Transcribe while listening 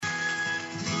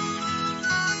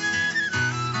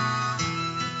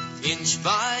Inch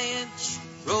by inch,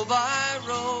 row by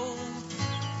row,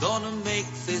 gonna make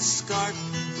this garden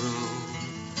grow.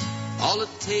 All it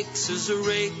takes is a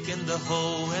rake and a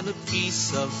hoe and a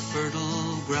piece of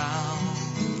fertile ground.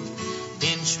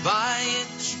 Inch by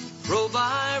inch, row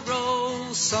by row,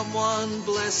 someone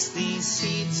bless these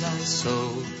seeds I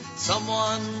sowed.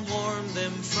 Someone warm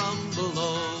them from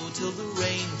below till the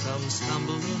rain comes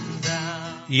tumbling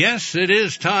down. Yes, it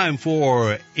is time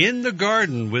for In the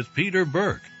Garden with Peter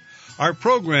Burke. Our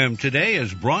program today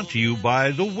is brought to you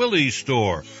by the Willys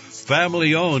Store,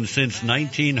 family-owned since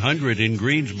 1900 in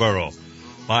Greensboro.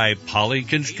 By Poly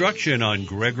Construction on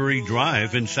Gregory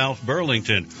Drive in South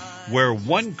Burlington, where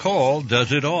one call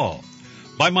does it all.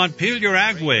 By Montpelier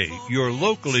Agway, your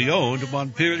locally owned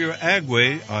Montpelier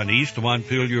Agway on East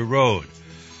Montpelier Road.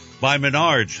 By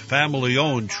Menards,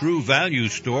 family-owned True Value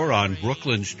Store on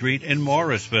Brooklyn Street in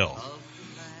Morrisville.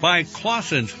 By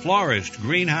Clausen's Florist,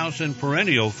 Greenhouse and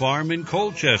Perennial Farm in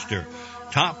Colchester,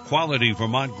 top quality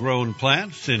Vermont-grown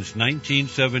plants since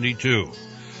 1972.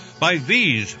 By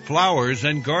V's Flowers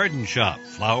and Garden Shop,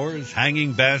 flowers,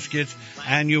 hanging baskets,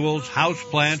 annuals,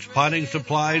 houseplants, potting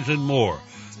supplies, and more.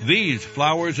 V's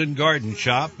Flowers and Garden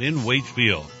Shop in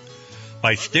Waitsfield.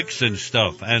 By Sticks and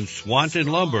Stuff and Swanton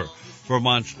Lumber,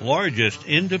 Vermont's largest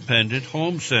independent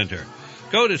home center.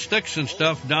 Go to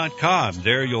sticksandstuff.com.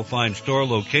 There you'll find store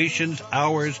locations,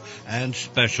 hours, and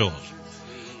specials.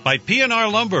 By P&R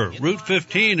Lumber, Route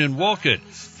 15 in Wolcott.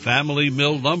 Family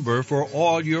mill lumber for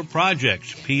all your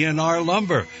projects. P&R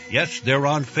Lumber. Yes, they're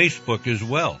on Facebook as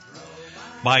well.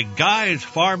 By Guy's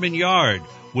Farm and Yard,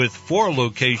 with 4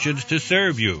 locations to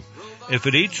serve you. If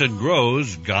it eats and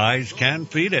grows, Guy's can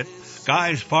feed it.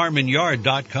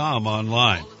 Guy'sFarmandYard.com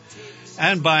online.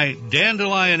 And by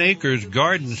Dandelion Acres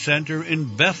Garden Center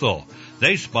in Bethel.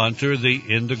 They sponsor the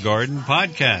In the Garden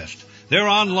podcast. They're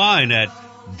online at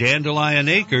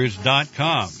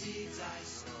DandelionAcres.com.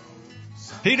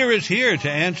 Peter is here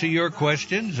to answer your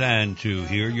questions and to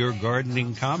hear your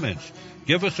gardening comments.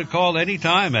 Give us a call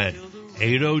anytime at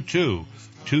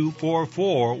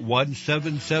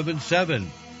 802-244-1777.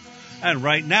 And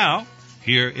right now,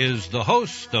 here is the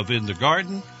host of In the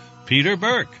Garden, Peter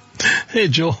Burke. Hey,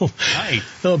 Joel. Hi.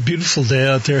 Oh, beautiful day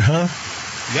out there, huh?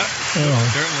 Yep,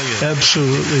 certainly is.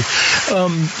 Absolutely.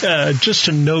 Just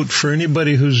a note for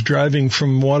anybody who's driving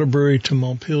from Waterbury to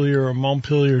Montpelier or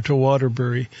Montpelier to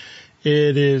Waterbury,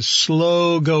 it is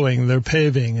slow going. They're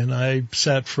paving, and I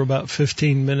sat for about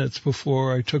 15 minutes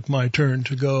before I took my turn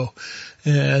to go.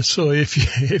 So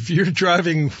if you're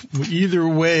driving either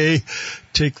way,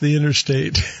 take the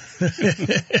interstate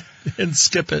and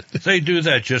skip it. They do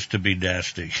that just to be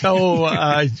nasty. Oh,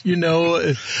 I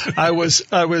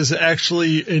was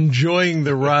actually enjoying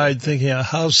the ride, thinking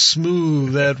how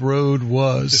smooth that road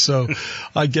was. So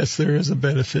I guess there is a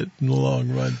benefit in the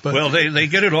long run. But well, they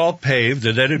get it all paved,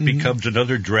 and then it becomes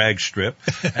another drag strip,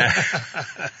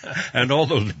 and all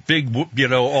those big,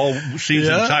 all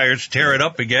season tires tear it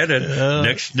up again. And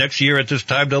next year at this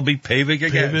time they'll be paving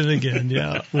again. Paving again,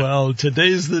 yeah. Well,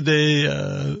 today's the day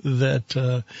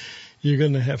that you're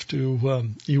going to have to,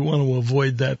 you want to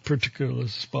avoid that particular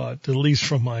spot, at least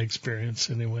from my experience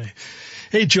anyway.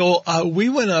 Hey, Joel, we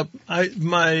went up,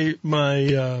 I'm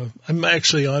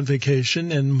actually on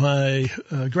vacation, and my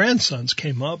grandsons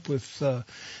came up with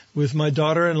my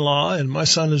daughter-in-law, and my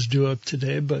son is due up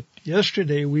today, but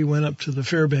yesterday we went up to the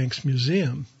Fairbanks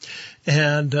Museum.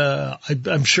 And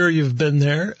I'm sure you've been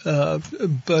there,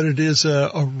 but it is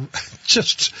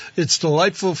it's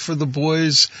delightful for the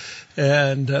boys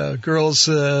and girls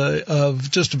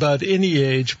of just about any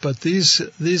age. But these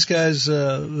guys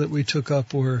that we took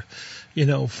up were, 5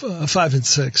 and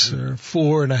 6 or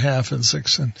 4.5 and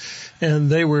 6, and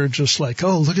they were just like,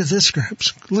 oh, look at this,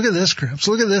 Gramps, look at this, Gramps,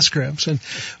 look at this, Gramps. And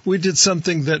we did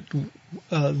something that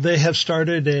they have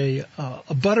started a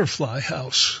butterfly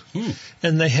house,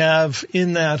 and they have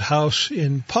in that house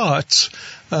in pots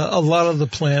a lot of the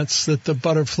plants that the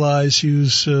butterflies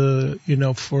use, for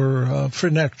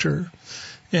nectar,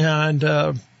 and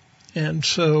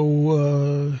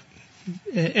so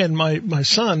my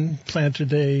son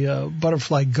planted a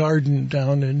butterfly garden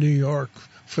down in New York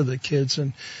for the kids,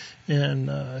 and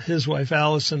his wife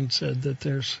Allison said that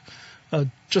there's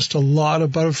just a lot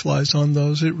of butterflies on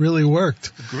those. It really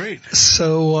worked. Great.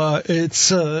 So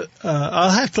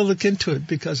I'll have to look into it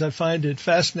because I find it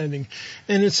fascinating,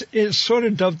 and it sort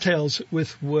of dovetails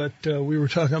with what we were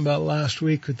talking about last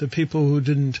week with the people who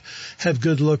didn't have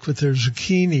good luck with their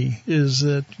zucchini. Is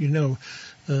that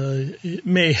it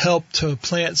may help to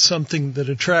plant something that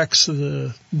attracts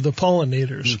the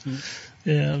pollinators. Mm-hmm.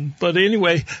 But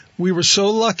anyway, we were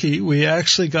so lucky. We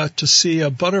actually got to see a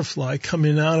butterfly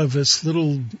coming out of its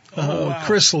little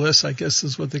chrysalis, I guess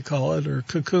is what they call it, or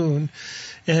cocoon.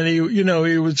 And he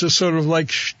was just sort of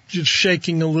like just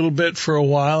shaking a little bit for a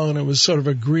while, and it was sort of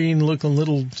a green-looking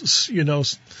little,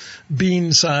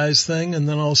 bean-sized thing. And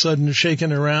then all of a sudden,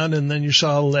 shaking around, and then you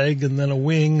saw a leg, and then a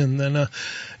wing, and then and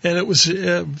it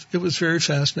was very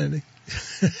fascinating.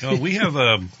 We have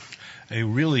a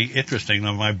really interesting,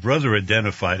 my brother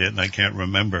identified it, and I can't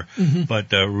remember,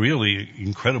 but a really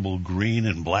incredible green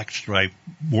and black striped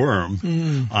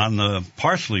worm on the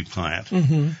parsley plant.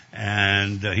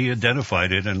 And he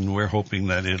identified it, and we're hoping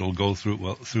that it'll go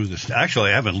through this.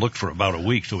 Actually, I haven't looked for about a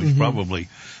week, so he's probably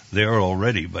there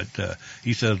already, but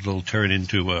he said it'll turn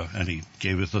into and he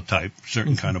gave us the type,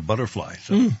 certain kind of butterfly.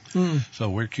 So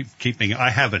we're keeping, I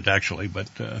haven't actually, but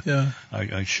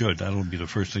I should. That'll be the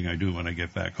first thing I do when I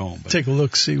get back home. But take a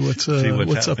look, see what's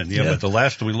what's up. But the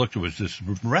last we looked at was this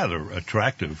rather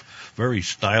attractive, very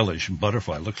stylish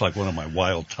butterfly. Looks like one of my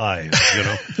wild ties,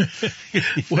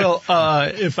 Well,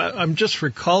 if I'm just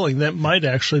recalling, that might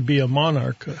actually be a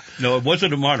monarch. No, it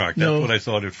wasn't a monarch. That's what I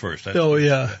thought at first.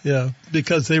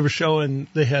 Because they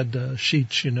had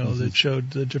sheets, that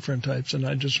showed the different types, and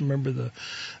I just remember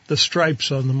the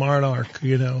stripes on the monarch,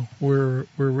 were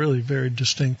really very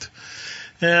distinct.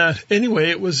 Anyway,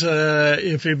 it was,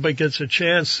 if anybody gets a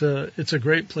chance, it's a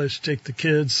great place to take the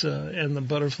kids, and the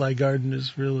butterfly garden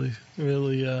is really,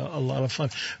 really, a lot of fun.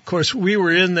 Of course, we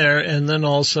were in there, and then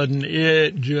all of a sudden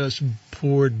it just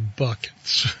poured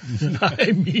buckets.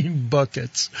 I mean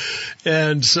buckets.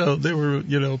 And so there were,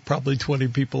 probably 20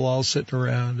 people all sitting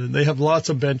around, and they have lots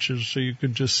of benches, so you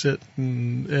could just sit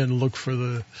and look for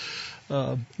the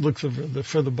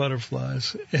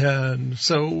butterflies. And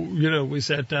so, we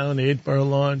sat down, ate our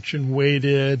lunch, and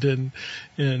waited, and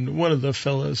one of the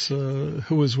fellows, who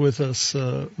was with us,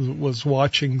 was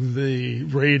watching the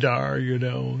radar,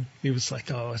 He was like,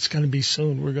 oh, it's going to be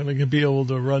soon. We're going to be able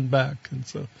to run back. And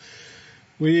so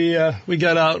we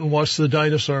got out and watched the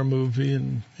dinosaur movie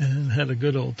and had a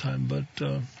good old time. But,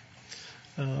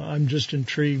 I'm just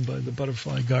intrigued by the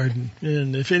butterfly garden.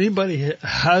 And if anybody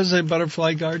has a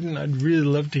butterfly garden, I'd really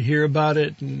love to hear about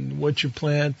it and what you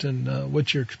plant and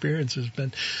what your experience has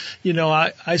been.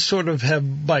 I sort of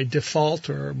have by default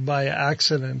or by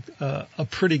accident a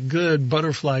pretty good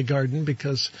butterfly garden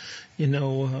because,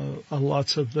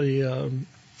 lots of the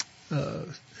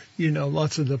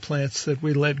lots of the plants that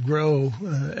we let grow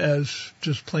as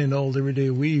just plain old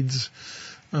everyday weeds,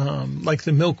 like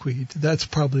the milkweed, that's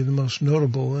probably the most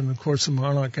notable. And of course the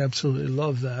monarch absolutely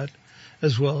love that,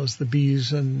 as well as the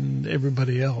bees and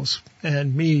everybody else.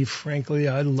 And me, frankly,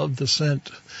 I love the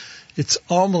scent. It's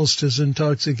almost as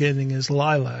intoxicating as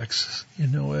lilacs.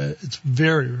 It's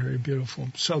very, very beautiful.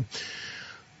 So,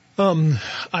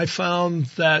 I found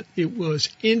that it was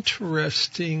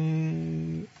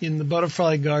interesting in the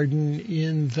butterfly garden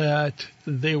in that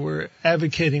they were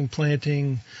advocating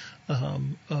planting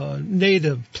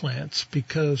native plants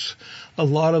because a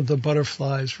lot of the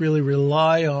butterflies really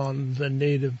rely on the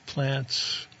native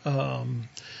plants.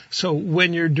 So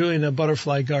when you're doing a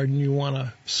butterfly garden, you want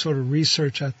to sort of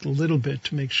research that a little bit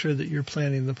to make sure that you're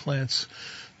planting the plants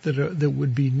that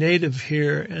would be native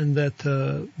here, and that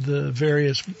the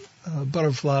various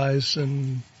butterflies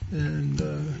and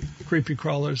creepy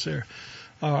crawlers there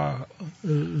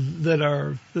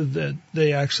that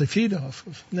they actually feed off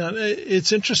of. Now,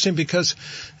 it's interesting because,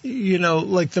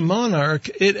 like the monarch,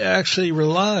 it actually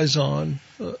relies on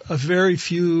a very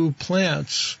few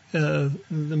plants, the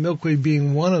milkweed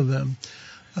being one of them,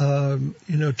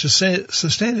 to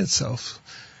sustain itself.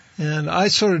 And I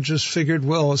sort of just figured,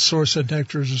 well, a source of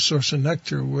nectar is a source of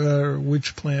nectar,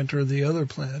 which plant or the other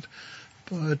plant.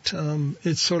 But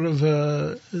it's sort of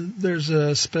there's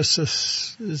a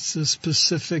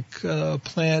specific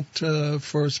plant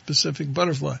for a specific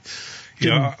butterfly.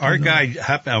 Our guy,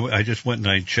 I just went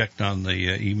and I checked on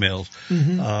the emails.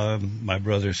 My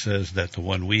brother says that the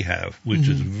one we have, which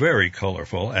is very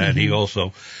colorful, and he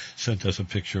also sent us a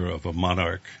picture of a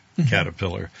monarch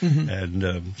caterpillar,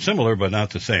 and similar but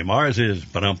not the same. Ours is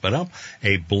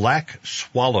a black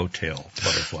swallowtail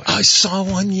butterfly. I saw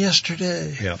one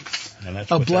yesterday. Yeah, and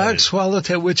that's a black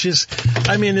swallowtail, which is,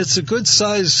 it's a good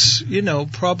size.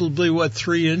 Probably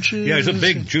 3 inches. Yeah, it's a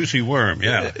big juicy worm.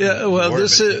 Yeah. Yeah. Well,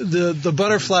 this is the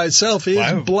butterfly itself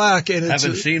is black, and it's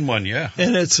haven't seen one. Yeah.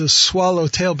 And it's a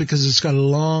swallowtail because it's got a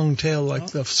long tail like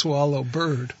the swallow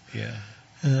bird. Yeah.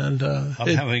 And I'm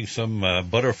having some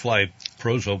butterfly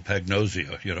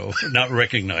prosopagnosia, not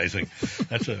recognizing.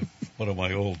 That's one of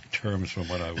my old terms from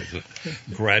when I was a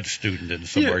grad student in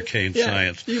some arcane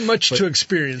science. You're much too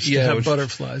experienced to have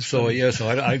butterflies. So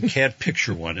I can't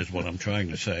picture one is what I'm trying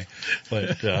to say.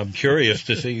 But I'm curious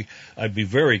to see. I'd be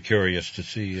very curious to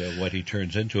see what he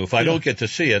turns into. If I don't get to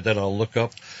see it, then I'll look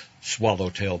up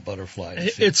swallowtail butterfly.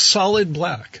 It's solid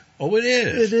black. Oh, it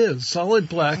is. It is solid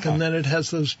black, and then it has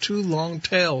those two long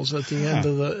tails at the end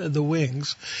of the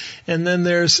wings, and then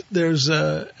there's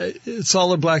it's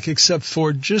solid black except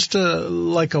for just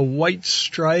like a white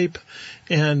stripe,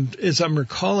 and as I'm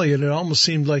recalling it almost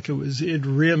seemed like it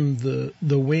rimmed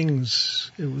the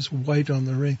wings. It was white on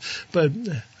the ring, but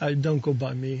I don't go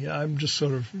by me. I'm just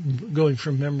sort of going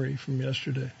from memory from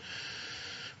yesterday.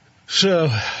 So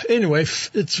anyway,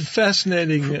 it's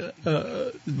fascinating.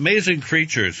 Amazing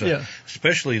creatures,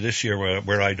 especially this year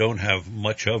where I don't have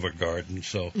much of a garden.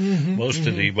 So most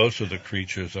of the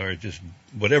creatures are just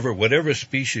whatever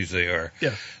species they are.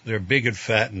 Yeah. They're big and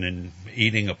fat and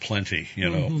eating aplenty.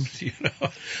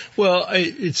 Well,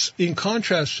 it's in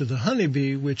contrast to the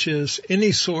honeybee, which is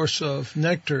any source of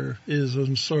nectar is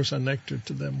a source of nectar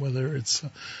to them, whether it's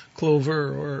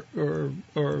clover or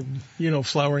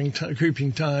flowering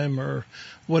creeping thyme or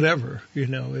whatever,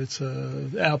 it's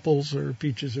apples or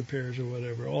peaches or pears or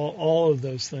whatever. All of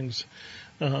those things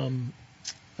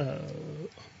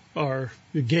are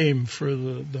the game for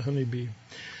the honeybee.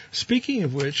 Speaking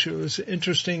of which, it was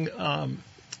interesting.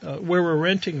 Where we're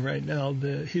renting right now,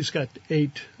 he's got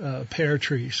 8 pear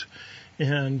trees.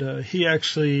 And he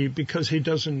actually, because he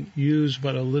doesn't use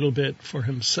but a little bit for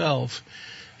himself,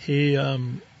 he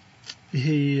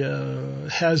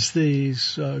has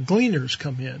these gleaners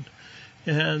come in,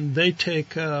 and they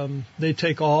take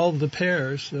all the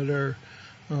pears that are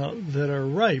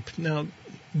ripe. Now,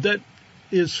 that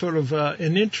is sort of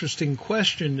an interesting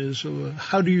question: is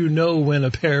how do you know when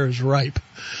a pear is ripe?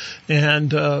 And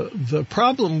the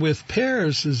problem with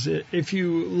pears is that if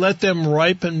you let them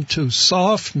ripen to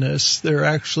softness, they're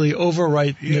actually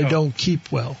overripe and they don't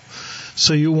keep well.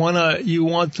 So you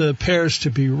want the pears to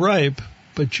be ripe,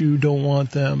 but you don't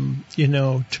want them,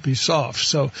 to be soft.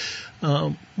 So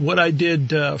what I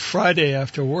did Friday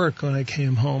after work when I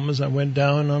came home is I went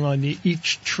down on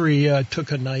each tree, I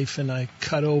took a knife and I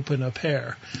cut open a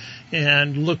pear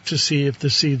and looked to see if the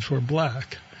seeds were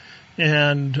black.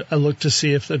 And I looked to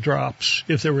see if there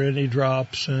were any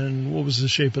drops, and what was the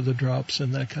shape of the drops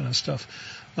and that kind of stuff.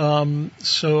 So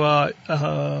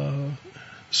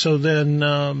then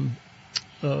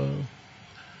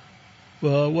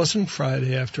well, it wasn't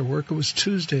Friday after work. It was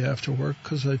Tuesday after work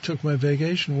because I took my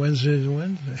vacation Wednesday to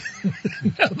Wednesday.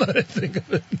 Now that I think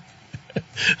of it.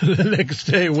 The next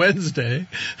day, Wednesday.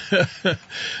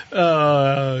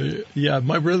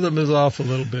 My rhythm is off a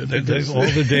little bit. All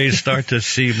the days start to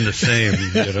seem the same,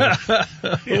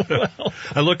 Well,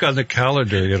 I look on the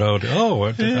calendar,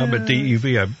 I'm at DEV.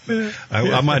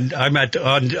 I'm on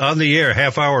the air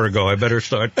half hour ago. I better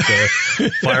start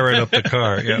firing up the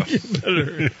car. Yeah. You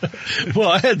better. Well,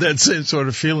 I had that same sort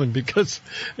of feeling because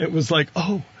it was like,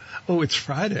 oh, it's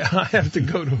Friday. I have to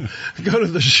go to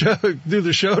the show, do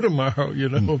the show tomorrow,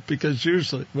 because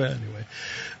usually, well, anyway.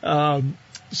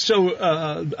 So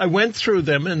I went through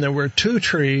them, and there were 2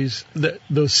 trees that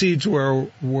those seeds were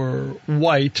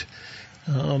white.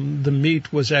 The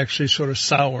meat was actually sort of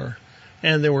sour,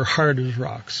 and they were hard as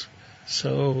rocks.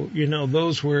 So,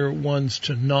 those were ones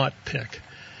to not pick.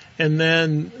 And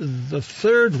then the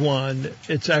 3rd one,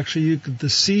 it's actually, the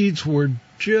seeds were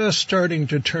just starting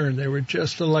to turn. They were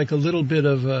just like a little bit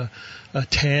of a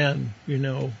tan,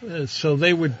 so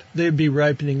they'd be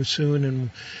ripening soon.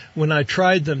 And when I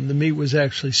tried them, the meat was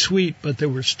actually sweet, but they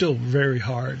were still very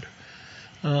hard.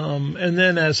 And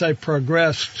then as I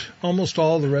progressed, almost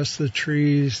all the rest of the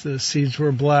trees, the seeds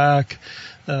were black.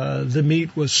 The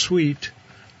meat was sweet,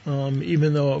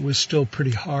 even though it was still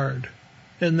pretty hard.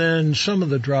 And then some of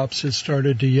the drops had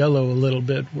started to yellow a little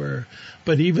bit,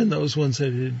 but even those ones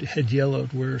that had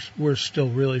yellowed were still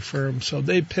really firm. So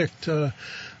they picked, the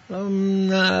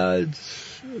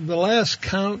last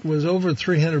count was over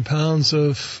 300 pounds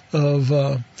of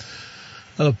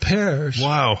pears.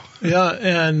 Wow. Yeah,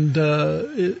 and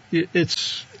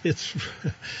it's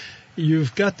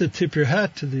you've got to tip your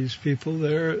hat to these people.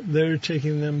 They're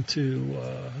taking them to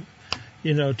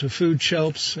to food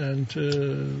shelves and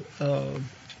to,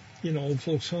 old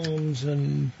folks' homes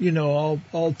and,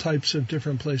 all types of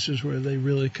different places where they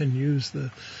really can use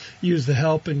the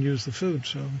help and use the food.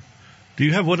 So, do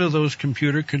you have one of those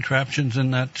computer contraptions in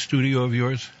that studio of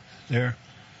yours there?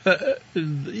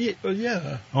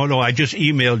 Yeah. Oh no, I just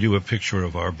emailed you a picture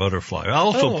of our butterfly. I'll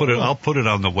also I'll put it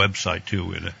on the website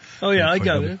too. I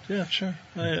got it. Yeah, sure.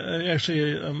 I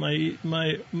actually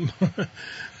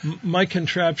my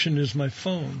contraption is my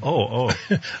phone. Oh.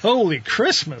 Holy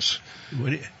Christmas!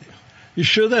 What You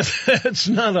sure that's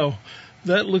not a?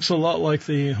 That looks a lot like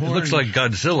the horn. It looks like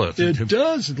Godzilla. It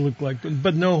does look like,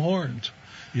 but no horns.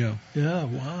 Yeah. Yeah,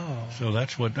 wow. So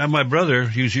that's what, and my brother,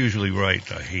 he's usually right.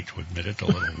 I hate to admit it, the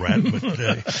little rat, but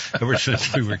ever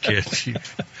since we were kids,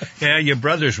 your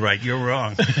brother's right, you're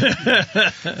wrong.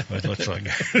 But looks like,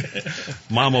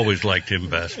 Mom always liked him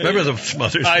best. Remember the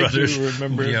Smothers Brothers? I do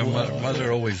remember it well.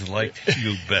 Mother always liked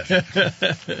you best.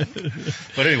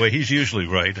 But anyway, he's usually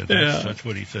right, and that's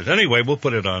what he says. Anyway, we'll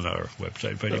put it on our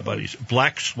website if anybody's,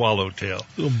 black swallowtail.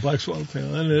 Little black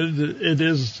swallowtail, and it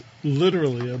is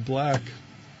literally a black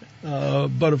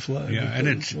butterfly. Yeah, and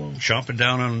it's chomping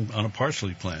down on a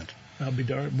parsley plant. I'll be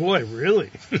darned. Boy,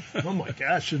 really? Oh, my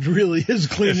gosh, it really is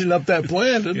cleaning up that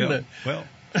plant, isn't it? Well,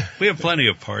 we have plenty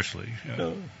of parsley.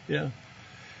 Yeah,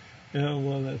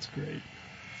 well, that's great.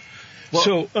 Well,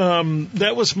 so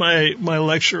that was my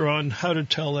lecture on how to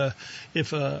tell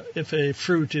if a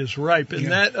fruit is ripe,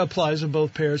 and that applies to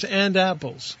both pears and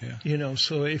apples. Yeah.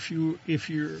 So if you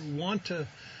want to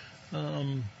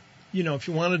if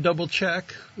you want to double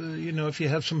check, if you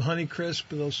have some Honeycrisp,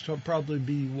 those will probably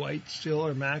be white still,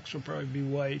 or Max will probably be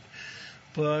white.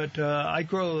 But I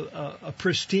grow a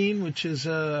Pristine, which is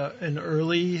an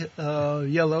early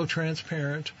yellow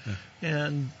transparent,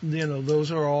 and those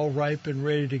are all ripe and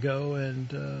ready to go, and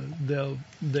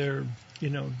they're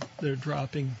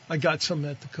dropping. I got some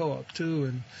at the co-op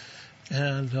too,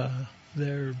 and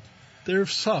they're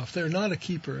soft. They're not a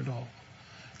keeper at all.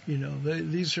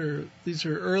 These are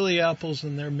early apples,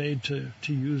 and they're made to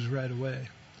use right away.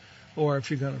 Or if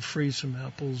you're going to freeze some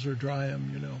apples or dry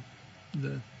them,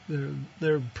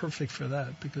 they're perfect for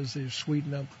that because they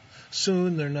sweeten up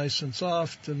soon. They're nice and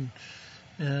soft, and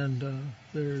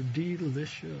they're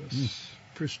delicious.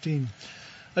 Pristine.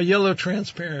 A yellow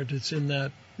transparent. It's in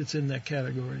that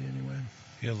category anyway.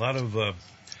 Yeah, a lot of.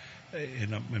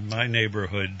 In my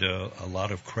neighborhood, a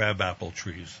lot of crabapple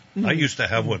trees. I used to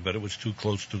have one, but it was too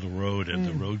close to the road, and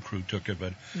the road crew took it.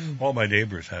 But all my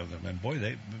neighbors have them, and boy,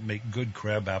 they make good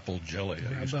crabapple jelly.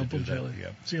 Crabapple jelly. Yeah.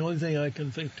 It's the only thing I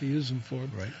can think to use them for.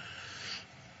 Right.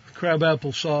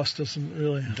 Crabapple sauce doesn't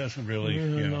really.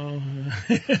 No.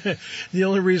 The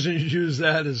only reason you use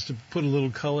that is to put a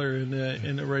little color in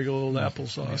the regular old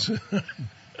applesauce. Yeah.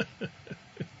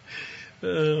 Oh,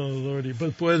 Lordy.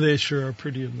 But boy, they sure are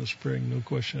pretty in the spring, no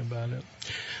question about it.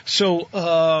 So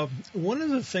one of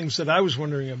the things that I was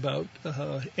wondering about,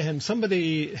 and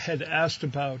somebody had asked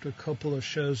about a couple of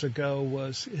shows ago,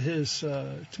 was his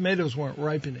tomatoes weren't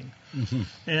ripening. Mm-hmm.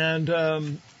 And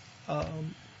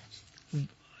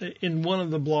in one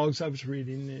of the blogs I was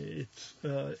reading,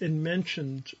 it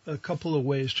mentioned a couple of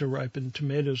ways to ripen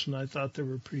tomatoes, and I thought they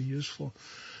were pretty useful.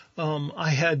 I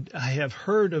have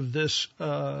heard of this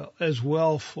as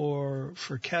well for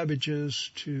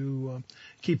cabbages to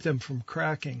keep them from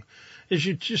cracking. Is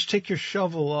you just take your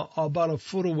shovel about a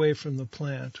foot away from the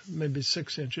plant, maybe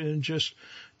 6 inches, and just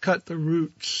cut the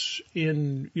roots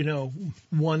in,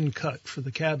 one cut for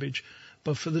the cabbage.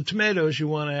 But for the tomatoes, you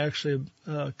want to actually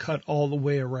cut all the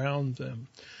way around them.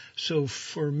 So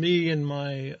for me and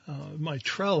my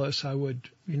trellis, I would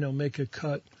make a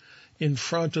cut in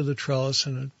front of the trellis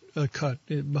and a cut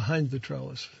behind the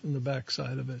trellis in the back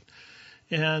side of it,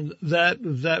 and that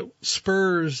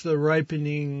spurs the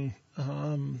ripening,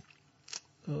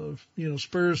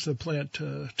 spurs the plant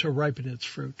to ripen its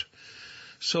fruit.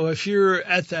 So if you're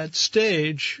at that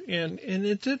stage, and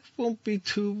it won't be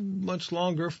too much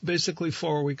longer, basically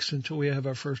 4 weeks until we have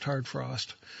our first hard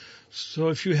frost. So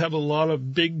if you have a lot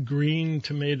of big green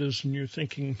tomatoes and you're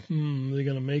thinking, are they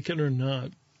going to make it or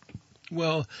not?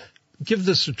 Well, give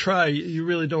this a try. You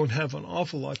really don't have an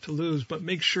awful lot to lose, but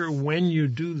make sure when you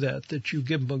do that you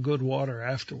give them a good water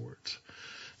afterwards,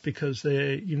 because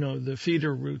the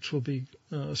feeder roots will be,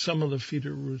 some of the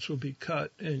feeder roots will be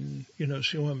cut, and, so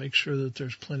you want to make sure that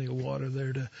there's plenty of water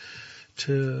there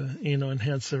to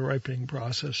enhance the ripening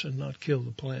process and not kill the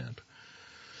plant.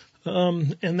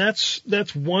 And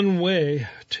that's one way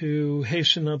to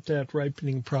hasten up that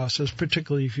ripening process,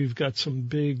 particularly if you've got some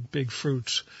big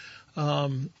fruits.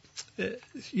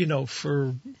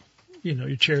 For,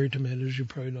 your cherry tomatoes, you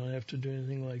probably don't have to do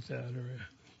anything like that. Or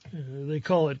they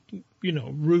call it,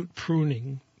 root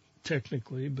pruning,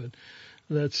 technically, but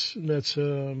that's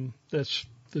the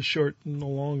short and the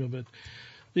long of it.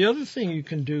 The other thing you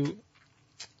can do,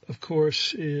 of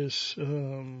course, is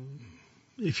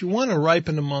if you want to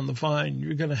ripen them on the vine,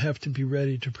 you're going to have to be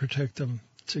ready to protect them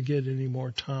to get any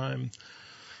more time,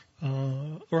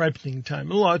 ripening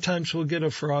time. A lot of times we'll get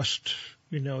a frost,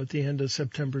 at the end of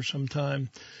September sometime,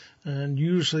 and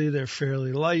usually they're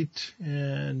fairly light.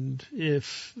 And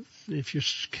if you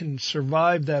can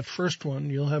survive that first one,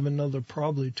 you'll have another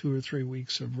probably 2 or 3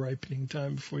 weeks of ripening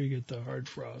time before you get the hard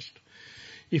frost.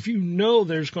 If you know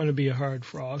there's going to be a hard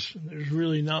frost and there's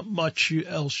really not much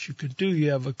else you could do,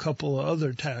 you have a couple of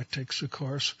other tactics, of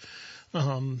course.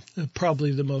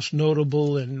 Probably the most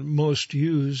notable and most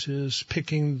used is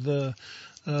picking the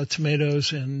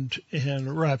tomatoes and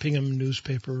wrapping them in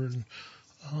newspaper and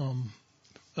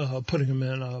putting them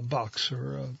in a box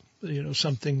or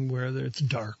something where it's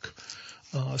dark.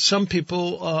 Some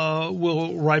people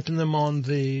will ripen them on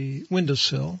the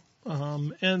windowsill.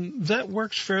 And that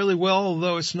works fairly well,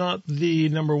 although it's not the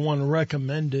number one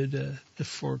recommended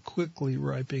for quickly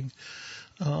ripening.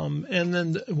 And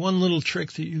then one little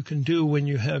trick that you can do when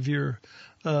you have your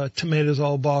tomatoes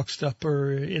all boxed up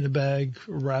or in a bag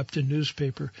wrapped in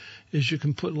newspaper is you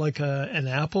can put like an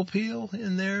apple peel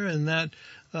in there, and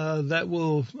that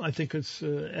will, I think it's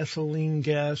ethylene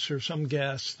gas or some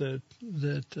gas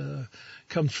that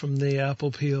comes from the apple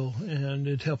peel, and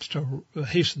it helps to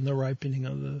hasten the ripening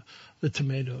of the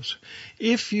tomatoes.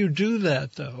 If you do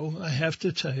that, though, I have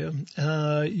to tell you,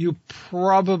 you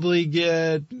probably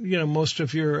get, most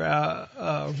of your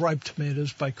ripe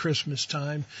tomatoes by Christmas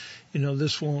time.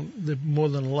 This more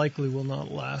than likely will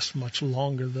not last much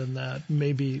longer than that,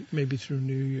 maybe through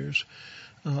New Year's.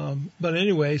 But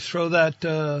anyway, throw that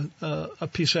a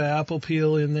piece of apple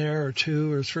peel in there, or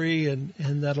 2 or 3,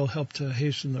 and that'll help to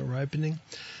hasten the ripening.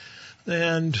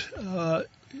 And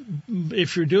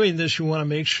if you're doing this, you want to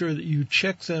make sure that you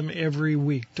check them every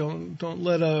week. Don't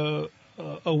let a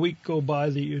week go by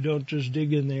that you don't just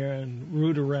dig in there and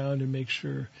root around and make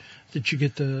sure that you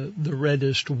get the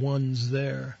reddest ones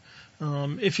there.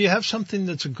 If you have something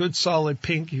that's a good solid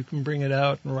pink, you can bring it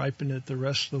out and ripen it the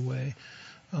rest of the way.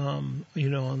 On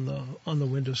the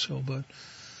windowsill, but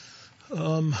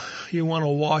you want to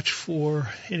watch for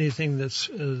anything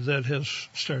that has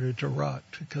started to rot,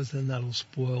 because then that'll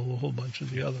spoil a whole bunch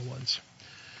of the other ones.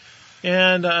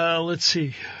 And let's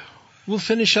see, we'll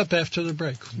finish up after the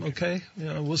break. Okay,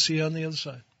 we'll see you on the other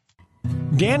side.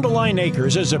 Dandelion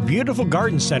Acres is a beautiful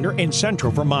garden center in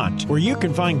central Vermont where you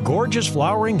can find gorgeous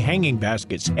flowering hanging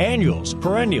baskets, annuals,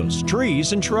 perennials,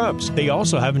 trees, and shrubs. They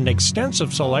also have an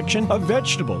extensive selection of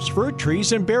vegetables, fruit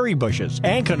trees, and berry bushes,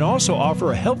 and can also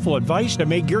offer helpful advice to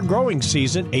make your growing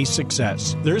season a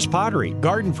success. There's pottery,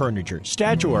 garden furniture,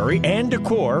 statuary, and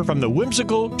decor from the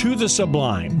whimsical to the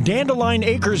sublime. Dandelion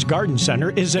Acres Garden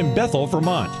Center is in Bethel,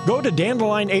 Vermont. Go to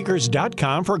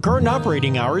dandelionacres.com for current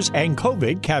operating hours and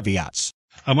COVID caveats.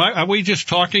 Are we just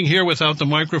talking here without the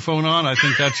microphone on? I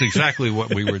think that's exactly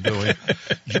what we were doing.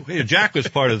 Jack was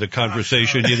part of the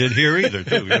conversation. You didn't hear either,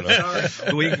 too.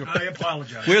 Sorry. I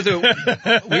apologize. We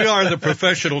are the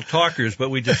professional talkers, but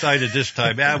we decided this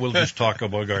time, we'll just talk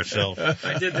among ourselves.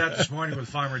 I did that this morning with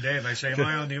Farmer Dave. I say, am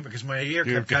I on the air? Because my ear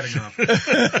kept cutting off.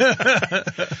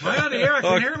 Am I on the air? I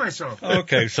can hear myself.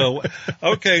 Okay, so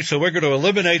we're going to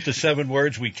eliminate the 7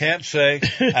 words we can't say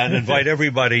and invite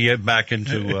everybody back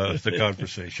into the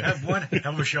conversation. Have one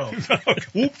hell of a show.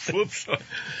 Whoops.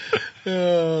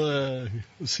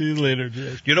 See you later,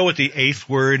 Jake. You know what the 8th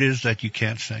word is that you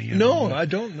can't say? No, I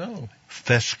don't know.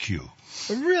 Fescue.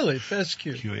 Really?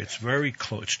 Fescue. It's very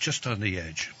close. It's just on the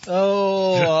edge.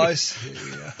 Oh, I see.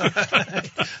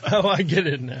 I get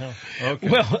it now. Okay.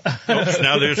 Well,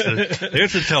 now there's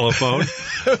the telephone.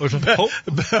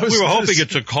 We were hoping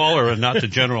it's a caller and not the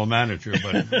general manager,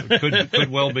 but it could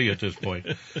well be at this point.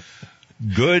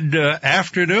 Good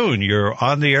afternoon. You're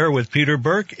on the air with Peter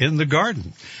Burke in the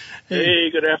garden.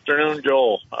 Hey, good afternoon,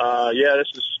 Joel. This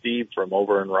is Steve from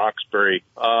over in Roxbury.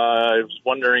 I was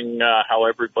wondering how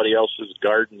everybody else's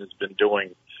garden has been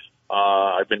doing.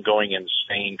 I've been going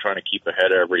insane trying to keep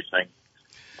ahead of everything.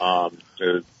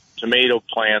 The tomato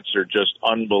plants are just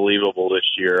unbelievable this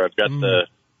year. I've got the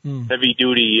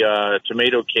heavy-duty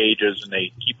tomato cages, and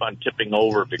they keep on tipping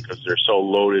over because they're so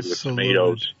loaded with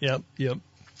tomatoes. Loaded. Yep.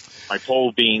 My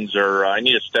pole beans are. I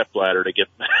need a stepladder to get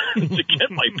to get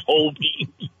my pole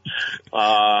beans.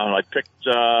 I picked,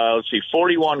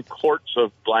 41 quarts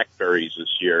of blackberries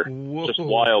this year. Whoa. Just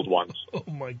wild ones. Oh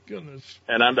my goodness.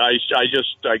 And I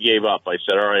gave up. I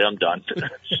said, all right, I'm done.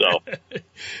 So.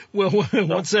 Well,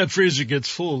 once that freezer gets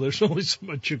full, there's only so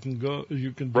much you can do,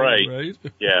 right?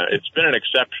 Yeah, it's been an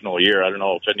exceptional year. I don't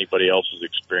know if anybody else's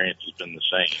experience has been the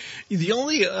same.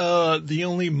 The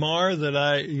only mar that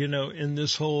I, in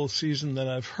this whole season that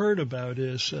I've heard about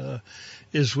is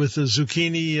with the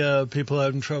zucchini, people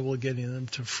having trouble getting them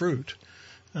to fruit.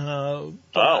 Yeah.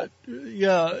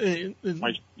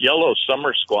 My yellow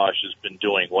summer squash has been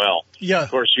doing well. Yeah.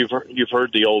 Of course, you've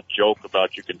heard the old joke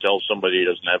about you can tell somebody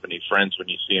doesn't have any friends when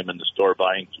you see them in the store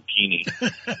buying zucchini.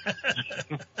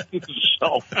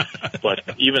 But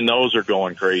even those are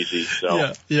going crazy.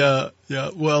 So. Yeah.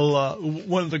 Well,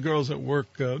 one of the girls at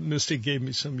work, Misty, gave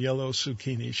me some yellow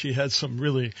zucchini. She had some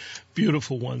really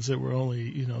beautiful ones that were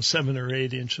only, 7 or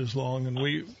 8 inches long, and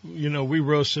we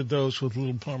roasted those with a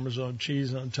little Parmesan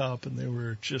cheese on top, and they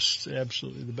were just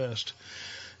absolutely the best.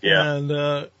 Yeah. And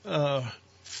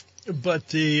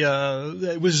but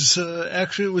it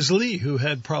was Lee who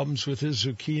had problems with his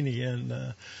zucchini,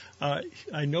 and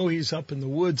I know he's up in the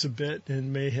woods a bit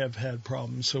and may have had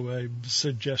problems, so I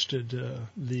suggested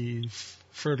the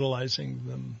fertilizing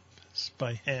them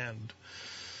by hand.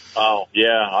 Oh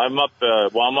yeah, I'm up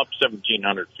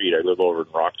 1,700 feet. I live over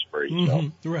in Roxbury,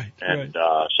 so. Right.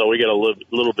 So we get a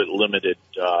little bit limited,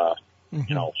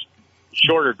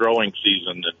 shorter growing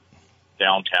season than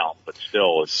downtown, but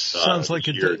still, it's sounds like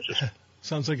it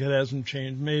hasn't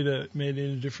changed, made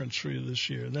any difference for you this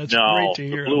year, and that's great to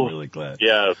hear. I'm really glad.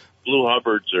 Yeah, Blue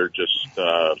Hubbards are just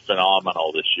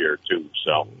phenomenal this year too.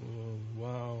 So.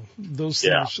 Wow, those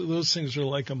things are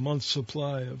like a month's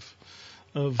supply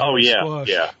of squash.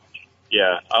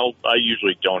 Yeah. I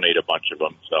usually donate a bunch of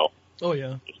them. So. Oh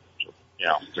yeah.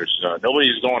 There's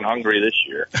nobody's going hungry this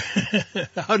year.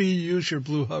 How do you use your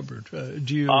Blue Hubbard?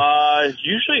 Do you?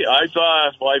 Usually I've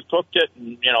cooked it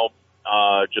and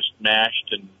just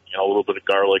mashed and a little bit of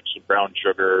garlic, some brown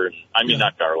sugar, and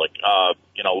not garlic. A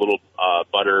little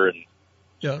butter and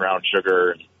brown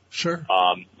sugar. And, sure.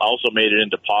 I also made it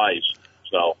into pies.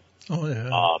 So. Oh yeah.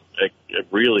 A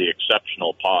really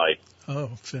exceptional pie. Oh,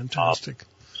 fantastic.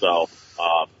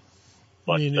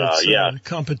 But it's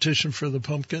competition for the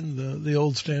pumpkin, the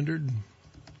old standard.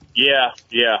 Yeah.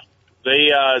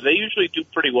 They usually do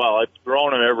pretty well. I've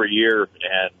grown them every year,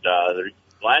 and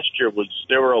last year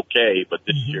they were okay, but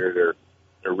this year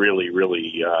they're really,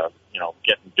 really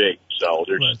getting big. So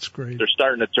that's great. They're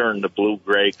starting to turn the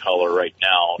blue-gray color right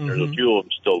now. There's a few of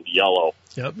them still yellow.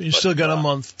 Yep, still got a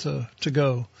month to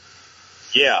go.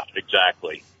 Yeah,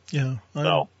 exactly. Yeah,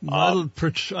 I'm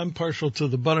partial to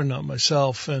the butternut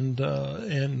myself, and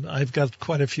I've got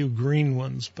quite a few green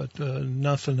ones, but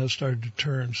nothing has started to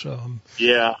turn. So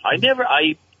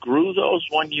I grew those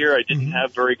one year. I didn't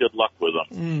have very good luck with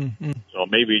them. So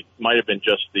maybe it might have been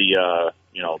just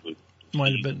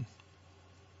might have been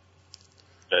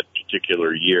that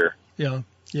particular year. Yeah,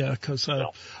 because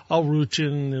I'll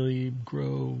routinely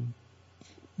grow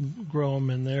them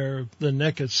in there. The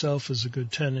neck itself is a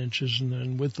good 10 inches, and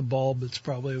then with the bulb, it's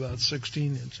probably about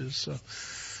 16 inches. So.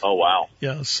 Oh, wow.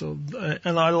 Yeah, so,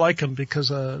 and I like them because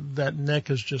that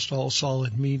neck is just all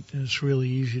solid meat, and it's really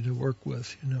easy to work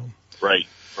with, Right.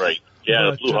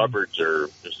 Yeah, the Blue Hubbards are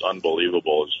just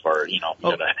unbelievable as far as,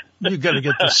 you got to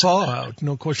get the saw out,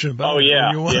 no question about it.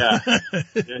 Oh,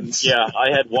 yeah.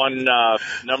 I had one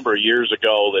number of years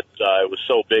ago that it was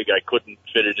so big I couldn't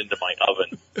fit it into my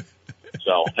oven.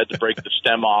 So I had to break the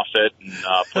stem off it and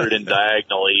put it in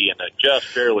diagonally, and it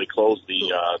just barely closed the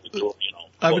door.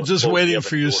 I was just waiting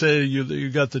for you to say you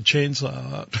got the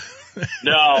chainsaw out.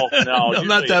 No,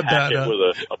 not that bad. It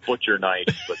with a butcher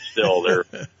knife, but still,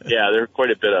 they're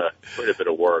quite a bit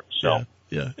of work. So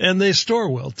yeah, and they store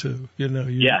well too.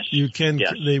 Yes.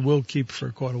 They will keep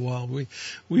for quite a while. We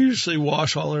usually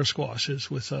wash all our squashes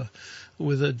with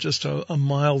just a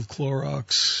mild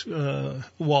Clorox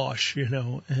wash,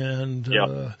 and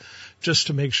just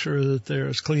to make sure that they're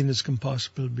as clean as can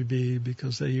possibly be,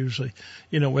 because they usually,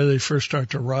 where they first start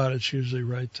to rot, it's usuly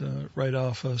right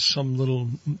off some little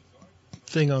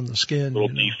thing on the skin. Little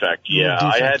defect. Yeah,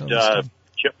 I had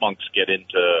chipmunks get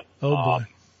into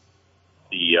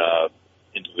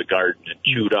into the garden and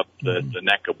chewed up the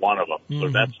neck of one of them. So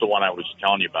that's the one I was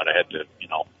telling you about. I had to,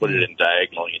 put it in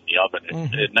diagonally in the oven.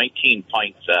 It had 19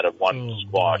 pints out of one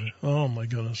squash. Boy. Oh my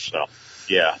goodness. So,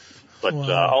 yeah. But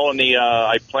Wow.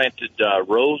 I planted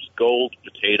rose gold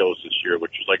potatoes this year,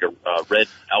 which is like a red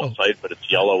outside, but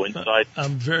it's yellow inside.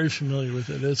 I'm very familiar with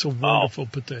it. It's a wonderful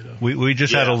potato. We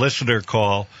just had a listener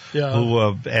call who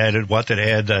wanted to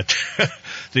add that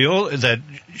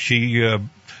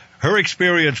her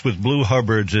experience with Blue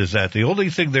Hubbards is that the only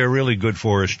thing they're really good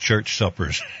for is church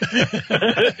suppers.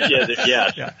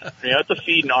 Yes. It's a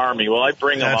feeding army. Well, I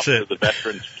bring them up to the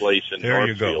Veterans Place in There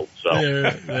you Northfield, go. so There.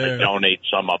 I donate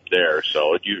some up there.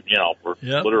 So we're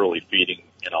literally feeding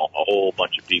a whole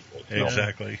bunch of people. So.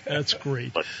 Exactly. That's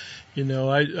great. But, I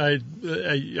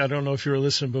don't know if you were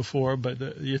listening before, but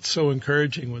it's so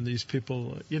encouraging when these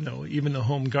people, even a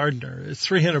home gardener, it's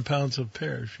 300 pounds of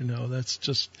pears.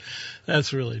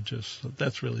 That's really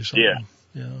something. Yeah.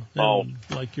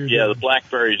 Like you're the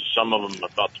blackberries, some of them,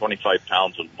 about 25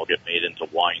 pounds of them will get made into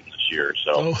wine this year.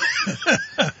 So,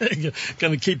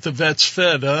 going to keep the vets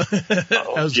fed, huh?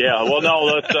 Well,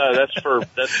 no, that's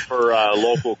for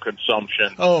local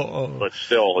consumption. But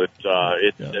still,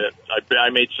 I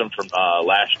made some from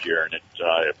last year, and it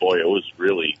was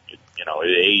really, it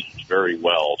aged very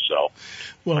well. So,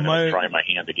 I'm going to try my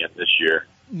hand again this year.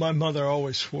 My mother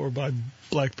always swore by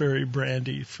blackberry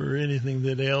brandy for anything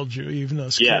that ailed you, even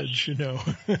us kids,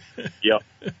 Yep.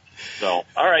 So,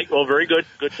 all right. Well, very good.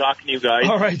 Good talking to you guys.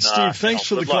 All right, Steve. Thanks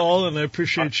for the luck. call, and I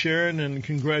appreciate sharing, and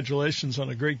congratulations on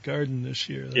a great garden this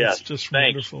year. That's just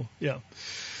wonderful. Yeah.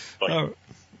 All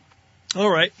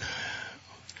right.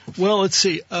 Well, let's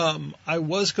see. I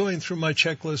was going through my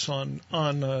checklist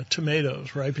on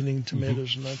tomatoes, ripening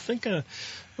tomatoes, and I think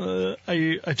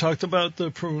I talked about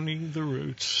the pruning the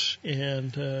roots,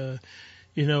 and the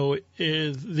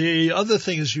other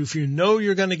thing is if you know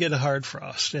you're going to get a hard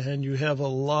frost and you have a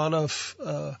lot of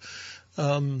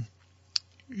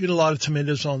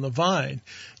tomatoes on the vine,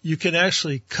 you can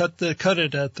actually cut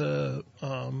it at the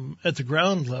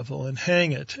ground level and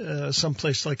hang it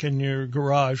someplace like in your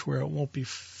garage where it won't be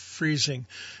freezing,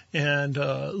 and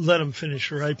let them finish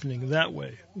ripening that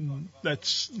way.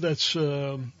 That's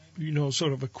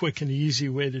sort of a quick and easy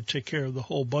way to take care of the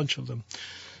whole bunch of them.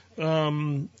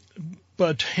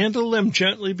 But handle them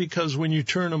gently, because when you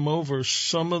turn them over,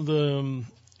 some of them,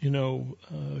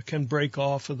 can break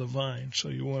off of the vine. So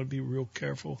you want to be real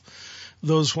careful.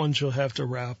 Those ones you'll have to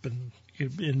wrap in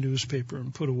newspaper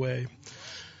and put away.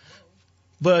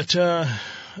 But,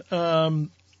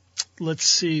 let's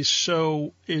see.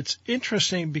 So it's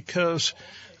interesting because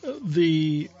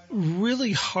the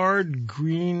really hard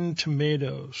green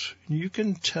tomatoes, you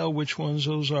can tell which ones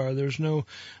those are. They're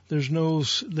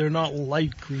not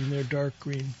light green, they're dark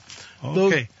green.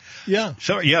 Okay.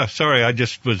 Sorry, I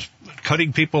just was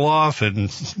cutting people off and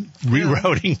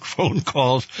rerouting phone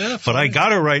calls. Yeah, but I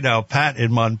got it right now, Pat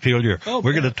in Montpelier. We're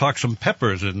going to Pat. talk some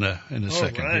peppers in a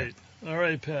second. Right. All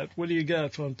right, Pat. What do you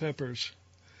got on peppers?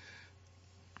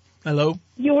 Hello?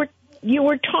 You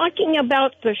were talking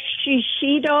about the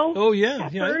shishito. Oh, yeah.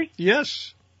 peppers.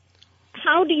 Yes.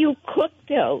 How do you cook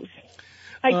those?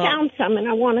 I found some and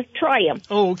I want to try them.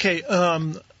 Oh, okay.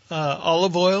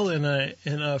 Olive oil in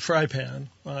a fry pan.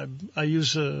 I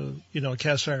use a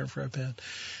cast iron fry pan,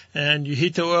 and you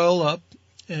heat the oil up,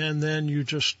 and then you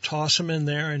just toss them in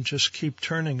there and just keep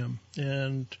turning them,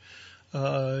 and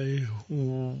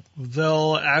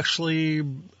they'll actually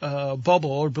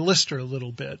bubble or blister a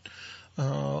little bit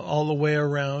all the way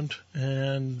around,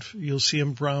 and you'll see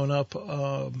them brown up,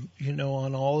 on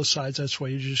all the sides. That's why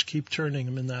you just keep turning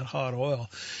them in that hot oil.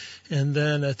 And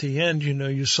then at the end,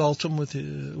 you salt them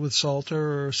with salt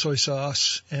or soy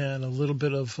sauce and a little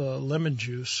bit of lemon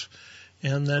juice,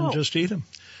 and then just eat them.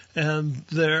 And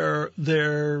they're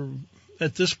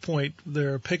at this point,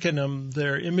 they're picking them.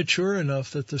 They're immature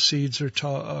enough that the seeds are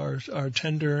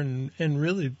tender and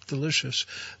really delicious.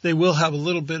 They will have a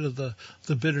little bit of the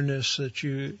bitterness that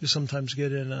you sometimes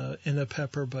get in a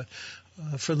pepper, but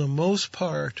for the most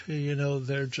part,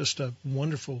 they're just a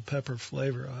wonderful pepper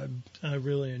flavor. I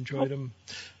really enjoyed them.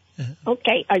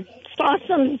 Okay, I saw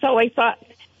some, so I thought,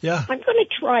 I'm going to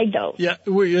try those. Yeah,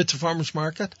 were you at the farmer's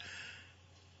market?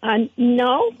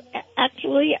 No,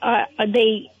 actually,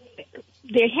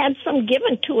 they had some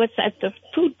given to us at the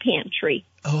food pantry.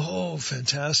 Oh,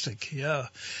 fantastic. Yeah.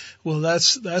 Well,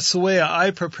 that's the way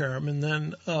I prepare them. And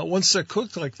then, once they're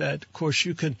cooked like that, of course,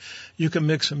 you can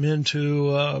mix them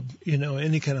into,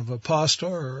 any kind of a pasta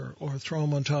or throw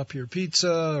them on top of your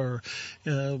pizza or,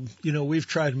 we've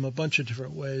tried them a bunch of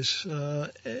different ways.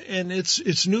 And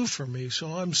it's new for me. So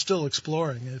I'm still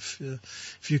exploring. If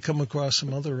you come across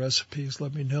some other recipes,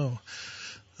 let me know.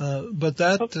 But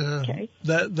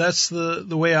that's the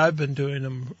way I've been doing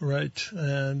them, right?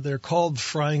 And they're called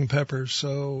frying peppers,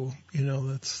 so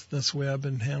that's the way I've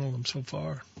been handling them so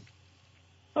far.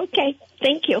 Okay.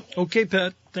 Thank you. Okay,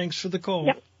 Pat. Thanks for the call.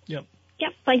 Yep. Yep.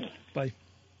 Yep. Bye. Bye.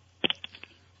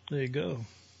 There you go.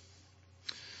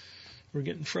 We're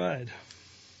getting fried.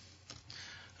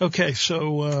 Okay,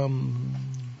 so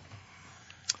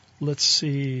let's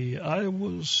see. I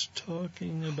was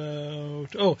talking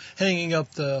about hanging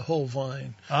up the whole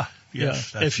vine.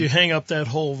 Yes. Yeah. If you hang up that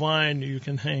whole vine, you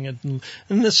can hang it, and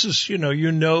this is you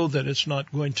know that it's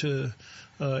not going to.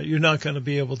 You're not going to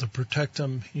be able to protect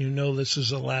them. You know this is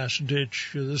the last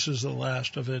ditch. This is the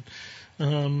last of it.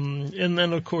 And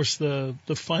then of course the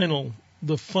final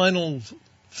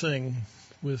thing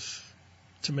with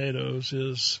tomatoes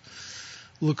is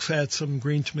look at some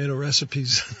green tomato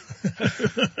recipes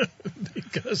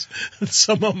because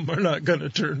some of them are not going to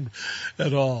turn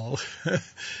at all.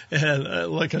 And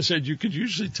like I said, you could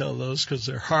usually tell those because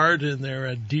they're hard and they're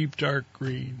a deep dark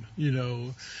green,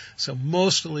 So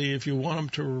mostly if you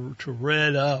want them to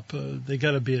red up, they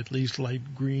got to be at least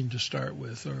light green to start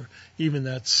with, or even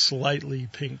that slightly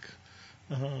pink,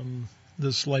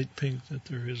 this light pink that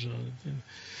there is on it.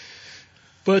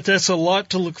 But that's a lot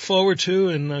to look forward to,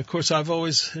 and of course I've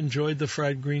always enjoyed the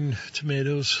fried green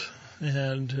tomatoes,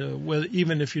 and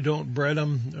even if you don't bread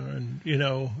them,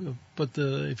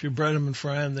 if you bread them and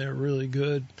fry them, they're really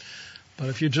good. But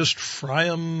if you just fry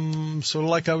them, sort of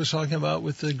like I was talking about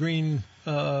with the green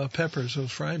peppers,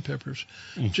 those frying peppers,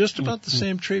 just about the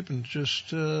same treatment, just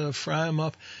fry them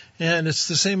up, and it's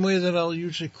the same way that I'll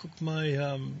usually cook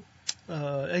my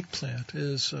eggplant,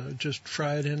 is just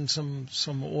fry it in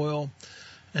some oil.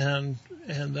 And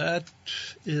that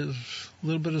is a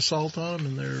little bit of salt on them,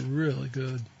 and they're really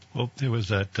good. Well, there was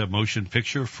that motion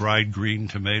picture, Fried Green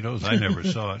Tomatoes. I never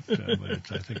saw it, but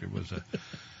I think it was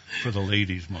for the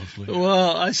ladies mostly.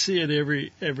 Well, I see it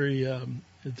every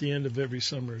at the end of every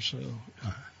summer. So,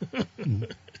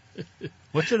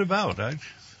 what's it about? I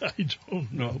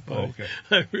don't know. Okay.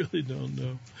 I really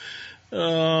don't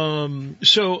know.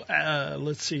 So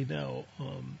let's see now.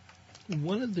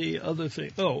 One of the other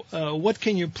things, what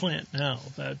can you plant now?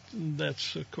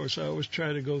 That's, of course, I always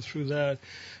try to go through that.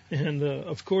 And,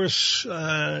 of course,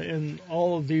 and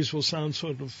all of these will sound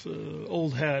sort of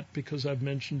old hat because I've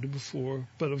mentioned it before.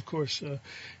 But, of course,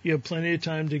 you have plenty of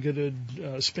time to get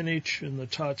a spinach and the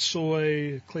tot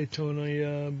soy,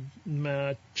 Claytonia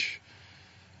match.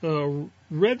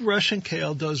 Red Russian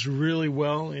kale does really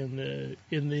well in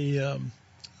the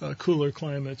cooler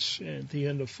climates at the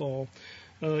end of fall.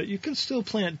 You can still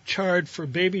plant chard for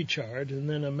baby chard and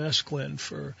then a mesclun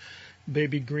for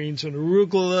baby greens and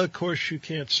arugula. Of course, you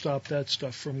can't stop that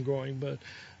stuff from growing, but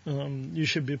you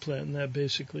should be planting that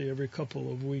basically every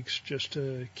couple of weeks just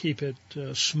to keep it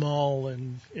small,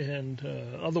 and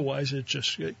otherwise it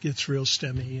just gets real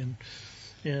stemmy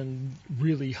and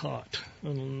really hot,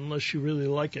 unless you really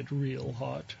like it real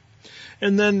hot.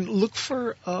 And then look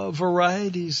for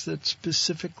varieties that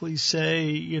specifically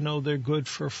say, they're good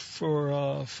for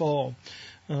fall,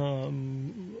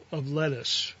 of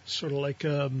lettuce, sort of like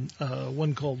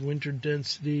one called Winter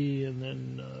Density, and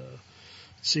then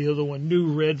it's the other one,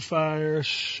 New Red Fire.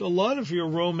 A lot of your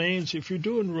romaines, if you're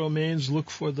doing romaines,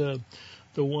 look for the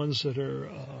ones that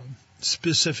are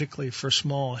specifically for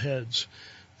small heads.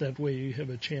 That way you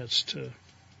have a chance to.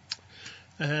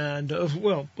 And,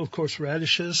 of course,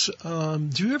 radishes. Do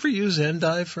you ever use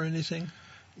endive for anything?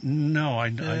 No, I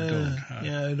don't.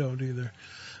 Yeah, I don't either.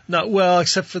 Not well,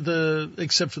 except for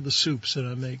the soups that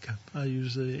I make. I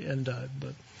use the endive,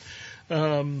 but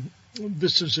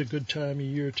this is a good time of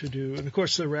year to do. And, of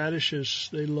course, the radishes,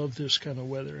 they love this kind of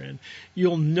weather. And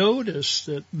you'll notice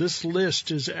that this list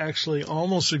is actually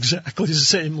almost exactly the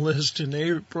same list in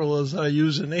April as I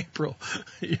use in April.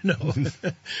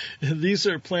 These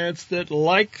are plants that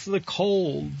like the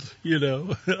cold,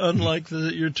 unlike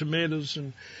your tomatoes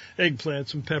and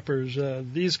eggplants and peppers.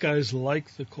 These guys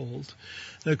like the cold.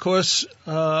 And of course,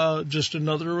 just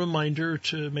another reminder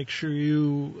to make sure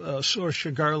you source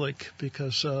your garlic,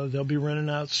 because they'll be running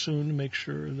out soon, to make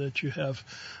sure that you have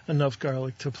enough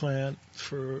garlic to plant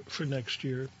for next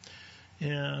year.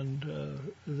 And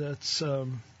that's I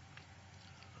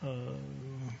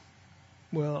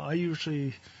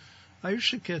usually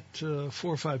get 4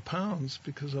 or 5 pounds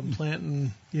because I'm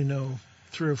planting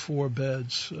 3 or 4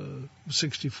 beds,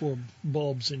 64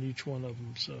 bulbs in each one of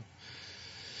them. So.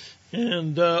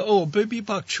 And, baby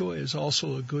bok choy is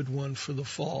also a good one for the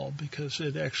fall because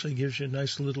it actually gives you a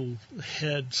nice little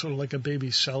head, sort of like a baby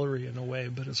celery in a way,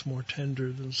 but it's more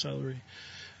tender than celery.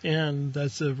 And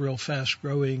that's a real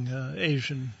fast-growing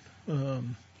Asian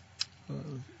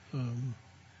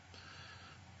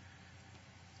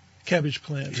cabbage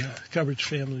plant, cabbage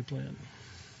family plant.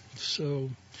 So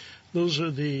those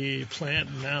are the plant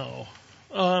now.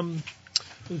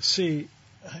 Let's see.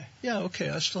 Yeah, okay,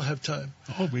 I still have time.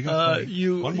 Oh, we got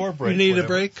one more break. You need whatever. a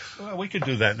break? Well, we could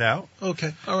do that now.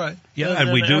 Okay, all right. Yeah,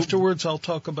 and we do. Afterwards, I'll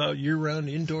talk about year-round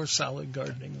indoor salad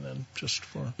gardening then, just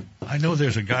for... I know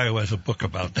there's a guy who has a book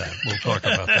about that. We'll talk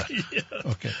about that. Yeah.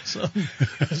 Okay. Some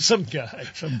guy.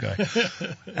 Some guy.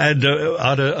 And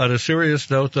on a serious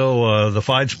note, though, the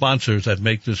fine sponsors that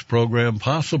make this program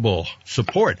possible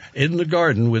support In the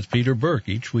Garden with Peter Burke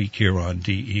each week here on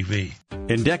DEV.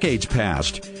 In decades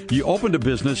past, you opened a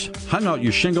business, hung out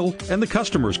your shingle, and the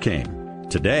customers came.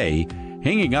 Today,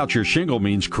 hanging out your shingle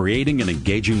means creating an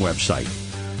engaging website.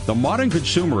 The modern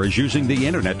consumer is using the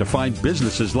internet to find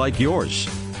businesses like yours.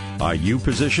 Are you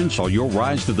positioned so you'll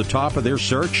rise to the top of their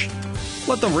search?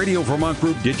 Let the Radio Vermont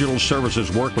Group Digital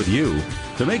Services work with you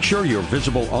to make sure you're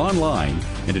visible online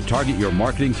and to target your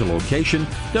marketing to location,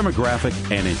 demographic,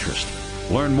 and interest.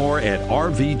 Learn more at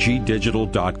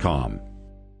rvgdigital.com.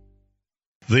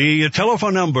 The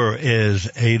telephone number is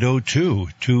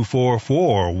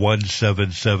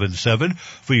 802-244-1777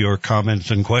 for your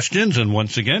comments and questions. And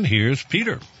once again, here's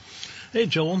Peter. Hey,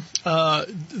 Joel.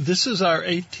 This is our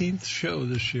 18th show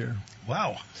this year.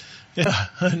 Wow. Yeah,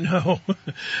 I know.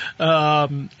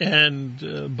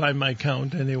 And by my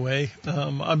count anyway,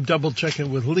 I'm double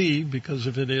checking with Lee because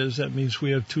if it is, that means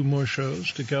we have 2 more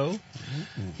shows to go.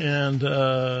 Mm-hmm. And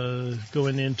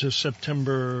going into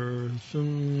September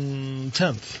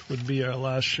 10th would be our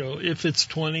last show, if it's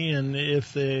 20 and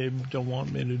if they don't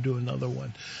want me to do another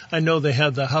one. I know they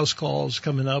have the house calls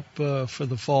coming up for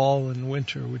the fall and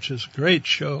winter, which is a great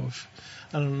show.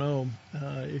 I don't know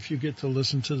if you get to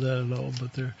listen to that at all,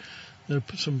 but they're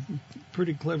some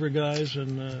pretty clever guys,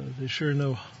 and they sure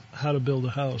know how to build a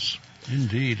house.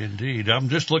 Indeed, indeed. I'm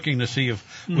just looking to see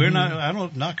if we're not. I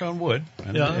don't knock on wood,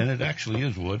 and it actually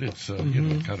is wood. It's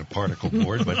kind of particle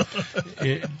board, but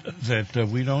that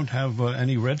we don't have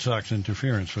any Red Sox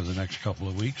interference for the next couple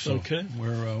of weeks. So okay,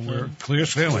 we're clear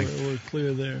sailing. We're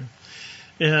clear there,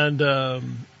 and.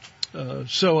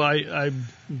 So I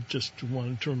just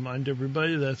wanted to remind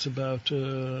everybody that's about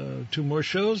 2 more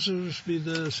shows. It will be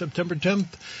the September 10th,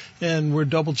 and we're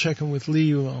double checking with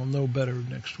Lee. I'll know better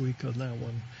next week on that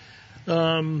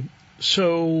one.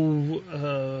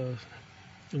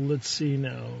 Let's see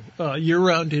now.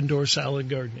 Year-round indoor salad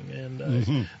gardening,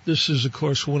 and this is of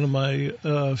course one of my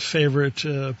favorite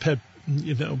pet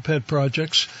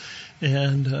projects.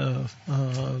 And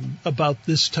about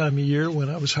this time of year when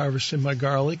I was harvesting my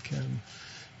garlic,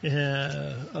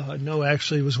 no,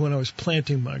 actually it was when I was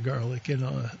planting my garlic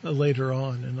later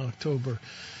on in October.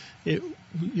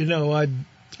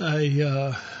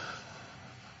 I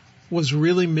was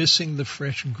really missing the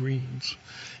fresh greens.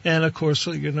 And of course,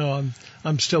 I'm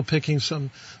still picking some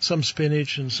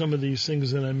spinach and some of these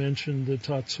things that I mentioned, the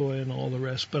tatsoi and all the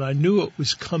rest, but I knew it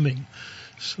was coming.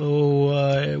 So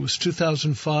it was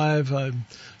 2005. I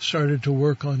started to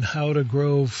work on how to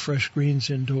grow fresh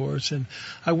greens indoors, and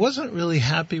I wasn't really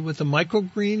happy with the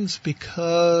microgreens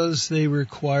because they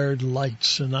required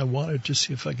lights, and I wanted to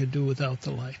see if I could do without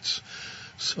the lights.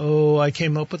 So I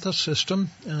came up with a system,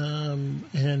 and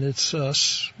it's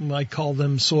I call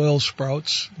them soil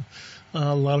sprouts.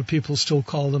 A lot of people still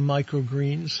call them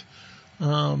microgreens.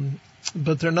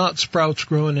 But they're not sprouts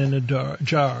growing in a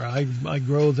jar. I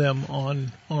grow them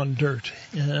on dirt.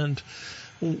 And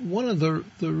one of the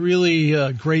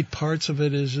really great parts of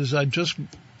it is I just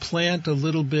plant a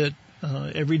little bit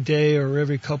every day or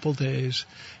every couple days,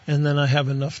 and then I have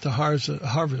enough to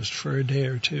harvest for a day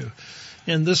or two.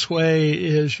 And this way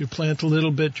is you plant a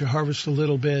little bit, you harvest a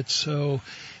little bit. So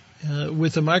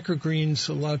with the microgreens,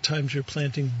 a lot of times you're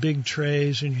planting big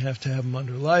trays and you have to have them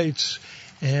under lights.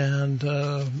 And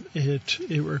it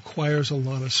requires a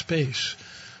lot of space.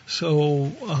 So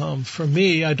for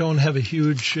me, I don't have a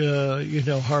huge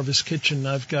harvest kitchen.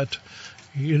 I've got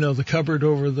the cupboard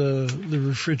over the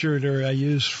refrigerator I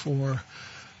use for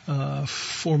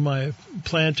my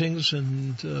plantings,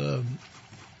 and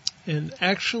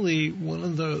actually one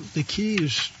of the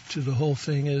keys to the whole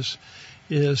thing is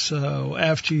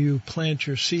after you plant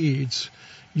your seeds,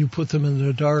 you put them in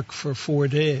the dark for 4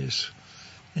 days.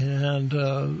 And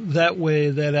that way,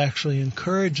 that actually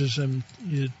encourages them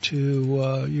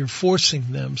you're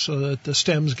forcing them so that the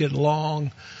stems get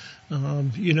long.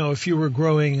 If you were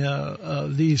growing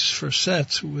these for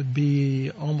sets, it would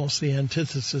be almost the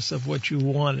antithesis of what you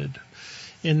wanted.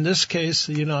 In this case,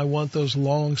 I want those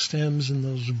long stems and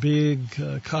those big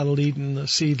cotyledon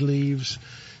seed leaves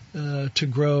to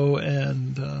grow,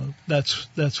 and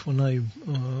that's when I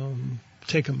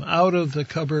take them out of the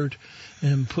cupboard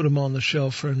and put them on the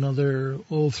shelf for another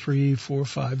 3, 4,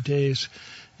 5 days.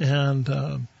 And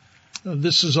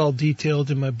This is all detailed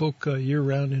in my book,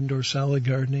 Year-Round Indoor Salad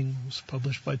Gardening. It was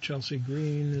published by Chelsea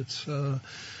Green. It's,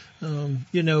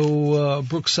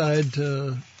 Brookside,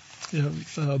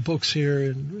 books here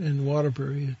in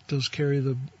Waterbury. It does carry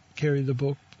the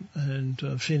book,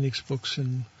 and Phoenix Books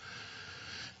in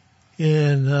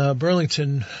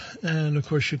Burlington, and of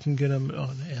course you can get them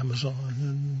on Amazon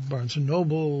and Barnes and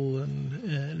Noble,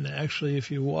 and actually if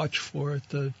you watch for it,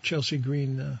 the Chelsea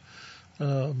Green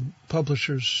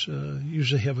publishers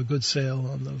usually have a good sale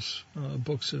on those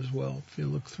books as well if you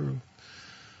look through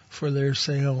for their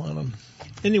sale on them.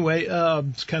 Anyway,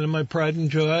 it's kind of my pride and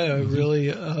joy. I really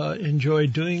enjoy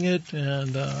doing it,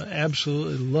 and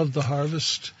absolutely love the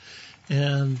harvest.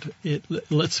 And it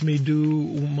lets me do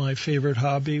my favorite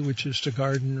hobby, which is to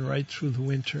garden right through the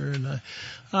winter. And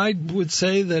I would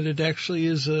say that it actually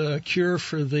is a cure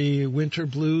for the winter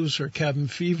blues or cabin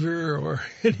fever or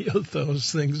any of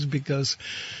those things, because,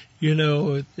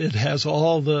 it has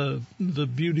all the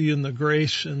beauty and the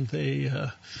grace and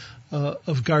the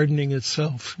of gardening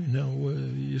itself.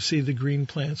 You see the green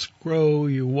plants grow,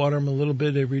 you water them a little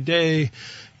bit every day,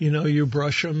 you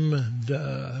brush them,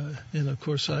 and of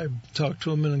course I talk to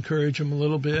them and encourage them a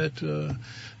little bit.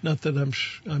 Not that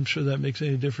I'm sure that makes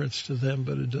any difference to them,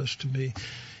 but it does to me.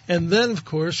 And then, of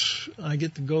course, I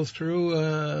get to go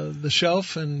through the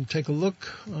shelf and take a look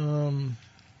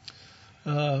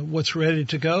what's ready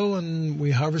to go, and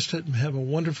we harvest it and have a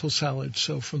wonderful salad.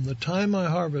 So from the time I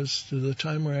harvest to the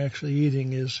time we're actually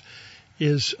eating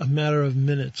is a matter of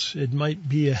minutes. It might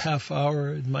be a half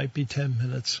hour, it might be 10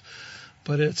 minutes,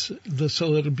 but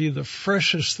so it'll be the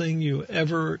freshest thing you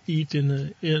ever eat in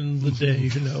the day,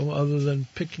 other than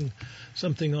picking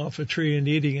something off a tree and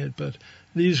eating it. But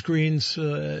these greens,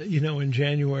 in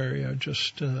January are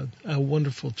just a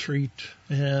wonderful treat,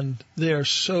 and they are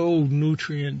so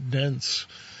nutrient dense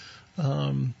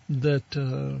that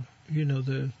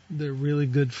they're really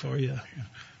good for you.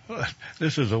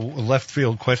 This is a left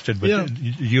field question, but do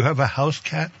you have a house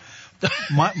cat?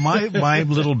 My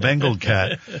little Bengal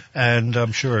cat, and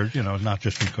I'm sure, not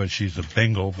just because she's a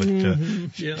Bengal, but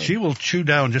she will chew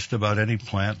down just about any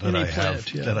plant that I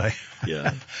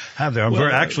have there. I'm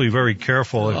actually very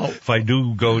careful if I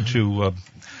do go to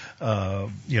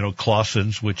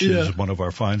Clausen's, which is one of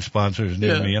our fine sponsors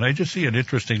near me, and I just see an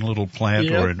interesting little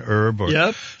plant or an herb,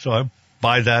 so I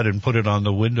buy that and put it on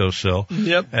the windowsill.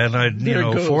 Yep.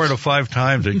 And 4 to 5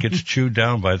 times it gets chewed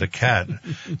down by the cat.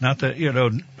 Not that,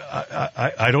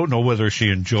 I don't know whether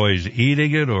she enjoys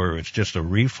eating it or it's just a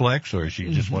reflex or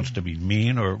she just wants to be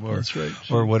mean or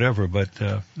whatever. But,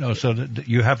 no, so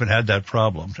you haven't had that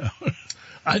problem.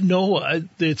 I know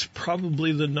it's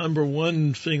probably the number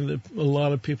one thing that a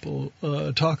lot of people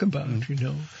talk about,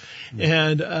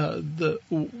 And the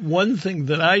one thing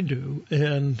that I do,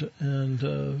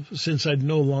 and since I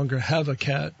no longer have a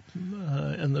cat,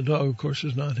 and the dog, of course,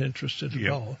 is not interested at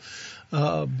all,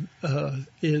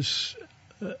 is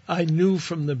I knew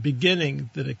from the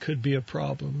beginning that it could be a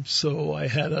problem. So I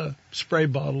had a spray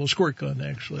bottle, a squirt gun,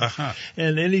 actually.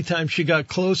 And anytime she got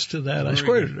close to that, I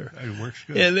squirted her. It works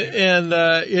good.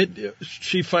 And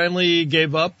she finally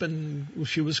gave up, and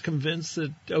she was convinced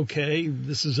that, okay,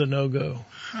 this is a no-go.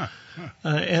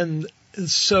 And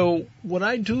so what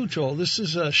I do, Joel, this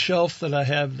is a shelf that I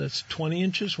have that's 20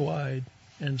 inches wide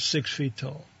and 6 feet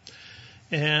tall.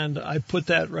 And I put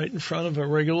that right in front of a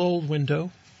regular old window.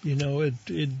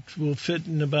 It will fit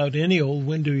in about any old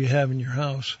window you have in your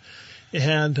house.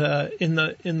 And in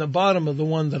the bottom of the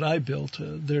one that I built,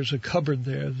 there's a cupboard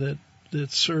there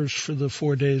that serves for the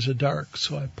 4 days of dark.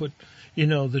 So I put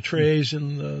the trays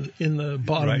in the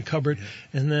bottom cupboard,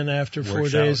 and then after 4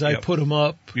 days I put them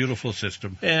up. Beautiful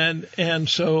system. And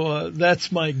so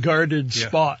that's my guarded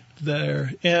spot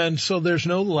there. And so there's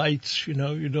no lights,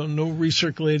 no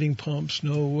recirculating pumps,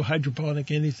 no hydroponic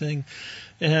anything,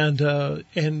 and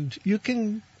you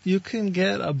can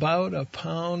get about a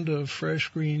pound of fresh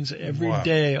greens every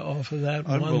day off of that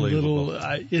one little.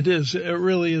 It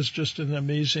really is just an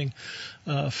amazing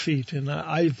feat, and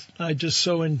I just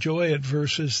so enjoy it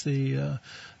versus the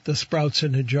sprouts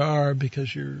in a jar,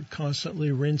 because you're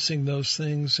constantly rinsing those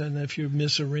things, and if you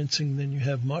miss a rinsing, then you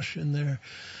have mush in there.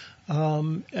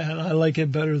 And I like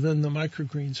it better than the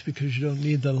microgreens because you don't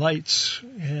need the lights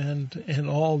and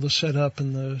all the setup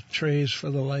and the trays for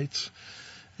the lights.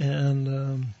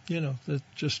 And, that's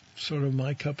just sort of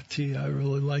my cup of tea. I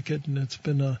really like it. And it's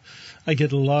been I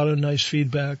get a lot of nice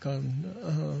feedback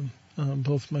on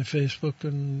both my Facebook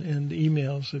and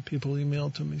emails that people email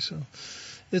to me. So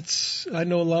I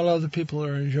know a lot of other people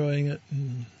are enjoying it,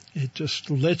 and it just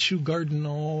lets you garden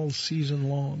all season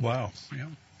long. Wow. Yeah.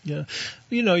 Yeah.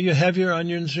 You know, you have your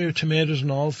onions, your tomatoes,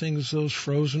 and all things, those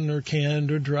frozen or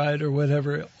canned or dried or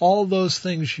whatever. All those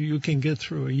things you can get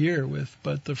through a year with,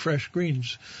 but the fresh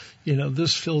greens, you know,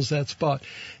 this fills that spot.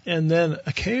 And then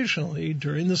occasionally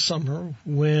during the summer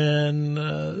when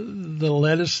the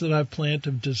lettuce that I plant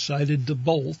have decided to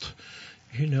bolt,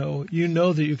 you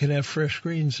know that you can have fresh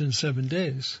greens in 7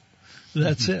 days.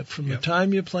 That's it. From the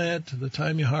time you plant to the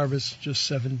time you harvest, just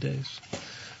 7 days.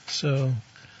 So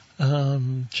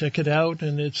check it out,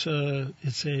 and it's a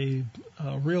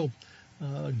real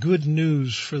good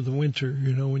news for the winter.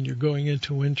 You know, when you're going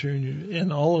into winter,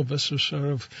 and all of us are sort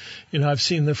of, you know, I've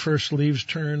seen the first leaves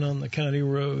turn on the county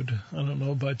road. I don't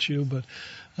know about you, but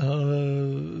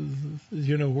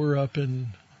you know, we're up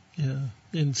in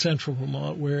central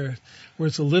Vermont where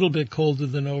it's a little bit colder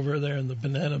than over there in the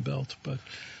banana belt, but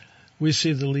we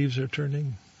see the leaves are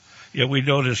turning. Yeah, we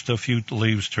noticed a few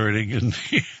leaves turning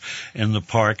in the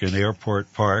park, in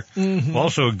Airport Park. Mm-hmm.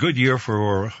 Also a good year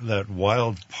for that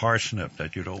wild parsnip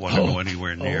that you don't want to go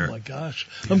anywhere near. Oh my gosh.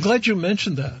 I'm glad you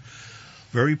mentioned that.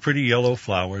 Very pretty yellow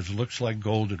flowers. Looks like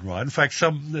goldenrod. In fact,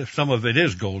 some of it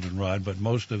is goldenrod, but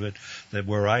most of it, that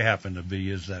where I happen to be,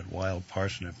 is that wild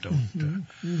parsnip.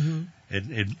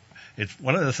 It's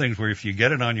one of the things where if you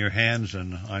get it on your hands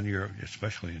and on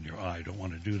especially in your eye, don't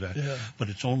want to do that. Yeah. But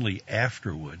it's only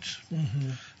afterwards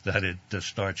that it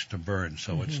starts to burn.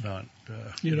 So it's not.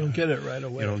 You don't get it right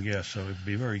away. You don't get. So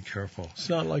be very careful. It's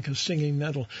not like a stinging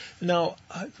nettle. Now,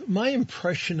 my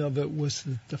impression of it was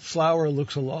that the flower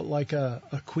looks a lot like a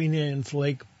Queen Anne's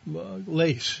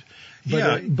lace.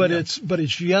 But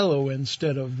it's yellow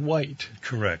instead of white.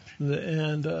 Correct.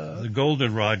 The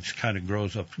goldenrod kind of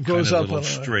grows up a little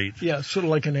straight. Sort of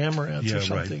like an amaranth or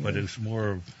something. Right. But it's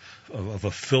more of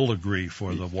a filigree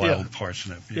for the wild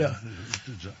parsnip. Yeah.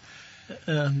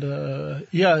 And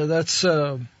that's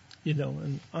you know,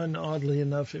 and oddly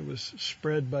enough, it was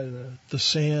spread by the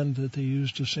sand that they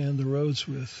used to sand the roads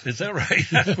with. Is that right?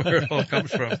 That's where it all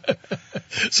comes from.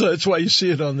 So that's why you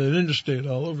see it on the interstate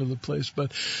all over the place.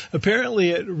 But apparently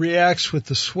it reacts with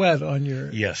the sweat on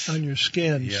your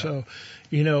skin. Yeah. So,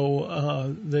 you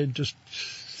know,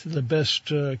 the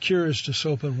best cure is to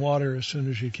soap and water as soon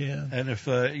as you can. And if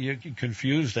you're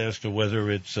confused as to whether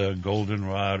it's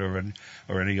goldenrod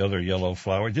or any other yellow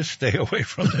flower, just stay away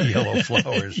from the yellow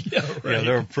flowers. Yeah,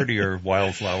 there are prettier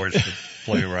wildflowers to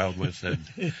play around with than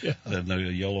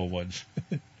the yellow ones.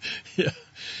 Yeah.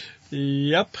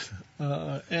 Yep.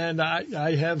 And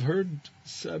I have heard,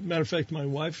 as a matter of fact, my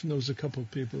wife knows a couple of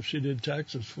people she did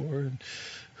taxes for, and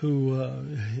who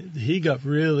he got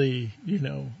really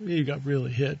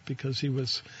hit because he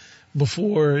was,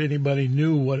 before anybody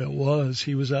knew what it was,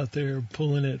 he was out there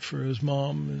pulling it for his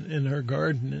mom in her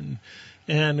garden,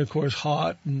 and of course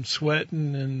hot and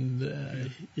sweating,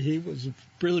 and he was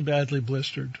really badly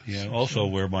blistered. Yeah. Also,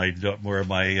 where my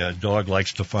dog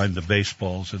likes to find the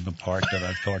baseballs in the park that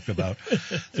I've talked about,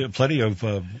 there are plenty of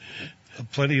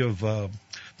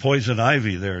poison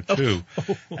ivy there too,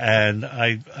 and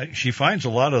she finds a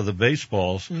lot of the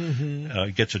baseballs.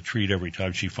 Gets a treat every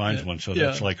time she finds one, so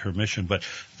that's like her mission. But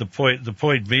the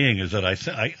point being is that I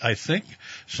think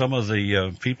some of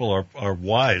the people are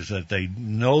wise, that they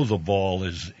know the ball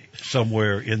is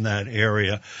somewhere in that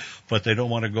area, but they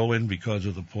don't want to go in because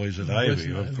of the poison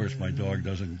ivy. Of course, my dog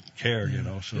doesn't care,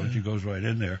 so she goes right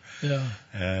in there. Yeah.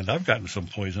 And I've gotten some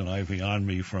poison ivy on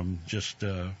me from just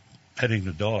petting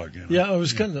the dog. Yeah, I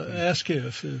was going to ask you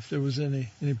if there was any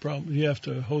problem. You have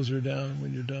to hose her down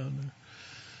when you're done.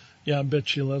 Yeah, I bet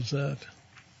she loves that.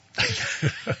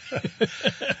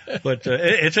 But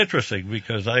it's interesting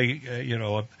because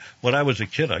when I was a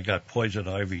kid, I got poison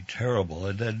ivy terrible,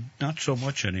 and then not so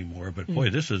much anymore. But boy,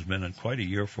 this has been quite a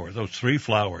year for it. Those 3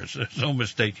 flowers. There's no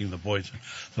mistaking the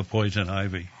poison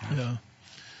ivy. Yeah.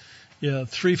 Yeah,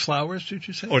 3 flowers, did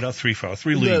you say? Oh, not 3 flowers,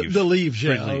 3 leaves. The leaves,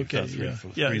 yeah. 3 leaves, okay.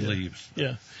 Three leaves.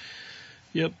 Yeah.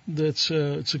 Yep, it's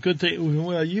a good thing.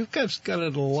 Well, you guys got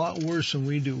it a lot worse than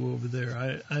we do over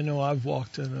there. I know I've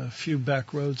walked in a few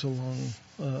back roads along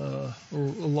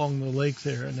the lake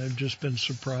there, and I've just been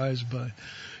surprised by,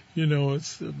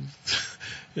 it's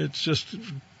just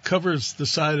covers the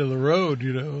side of the road,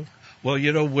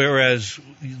 Well, whereas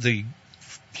the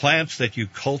plants that you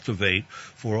cultivate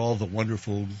for all the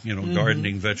wonderful,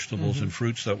 gardening vegetables and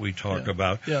fruits that we talk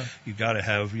about, you got to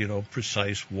have,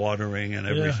 precise watering and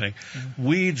everything. Yeah.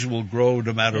 Weeds will grow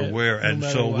no matter where. And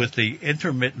so with the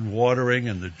intermittent watering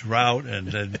and the drought and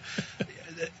then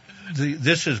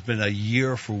this has been a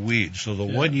year for weeds. So the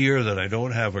 1 year that I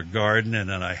don't have a garden and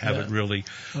then I haven't really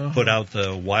put out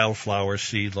the wildflower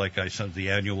seed, like I said,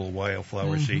 the annual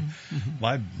wildflower seed,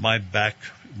 my back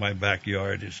my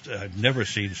backyard. I've never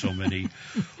seen so many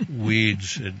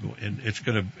weeds, and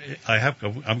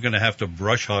I'm gonna have to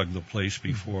brush hog the place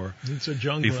before it's a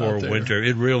jungle before out there. winter.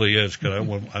 It really is, because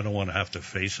I don't want to have to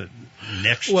face it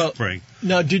next spring.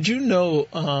 Now, did you know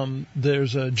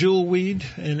there's a jewel weed,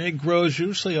 and it grows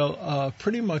usually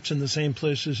pretty much in the same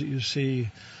places that you see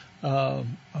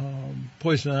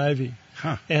poison ivy.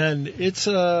 Huh. And it's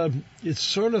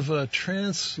sort of a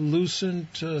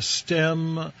translucent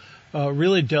stem,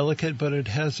 really delicate, but it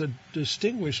has a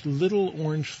distinguished little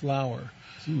orange flower.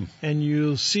 And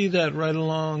you'll see that right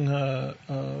along,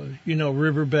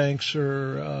 riverbanks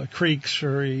or creeks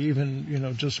or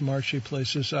even, just marshy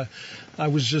places. I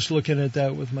was just looking at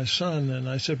that with my son, and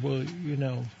I said, well,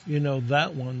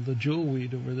 that one, the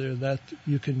jewelweed over there, that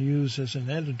you can use as an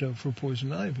antidote for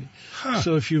poison ivy. Huh.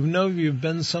 So if you've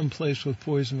been someplace with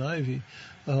poison ivy,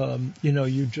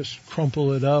 you just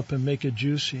crumple it up and make it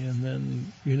juicy, and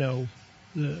then,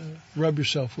 rub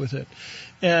yourself with it.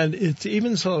 And it's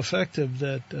even so effective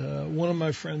that one of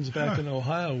my friends back in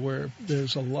Ohio, where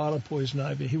there's a lot of poison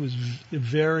ivy, he was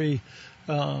very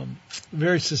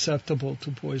susceptible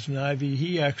to poison ivy.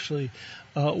 He actually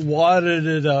wadded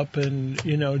it up and,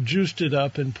 juiced it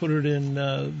up and put it in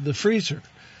the freezer,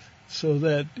 so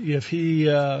that if he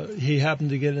happened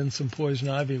to get in some poison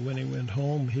ivy when he went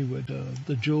home, he would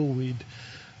the jewelweed.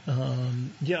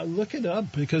 Look it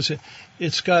up, because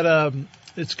it's got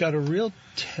a real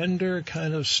tender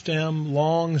kind of stem,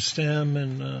 long stem,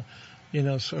 and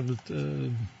sort of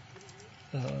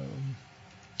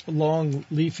long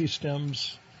leafy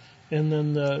stems, and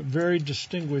then the very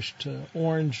distinguished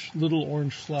little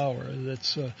orange flower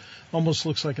that's almost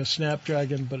looks like a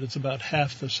snapdragon, but it's about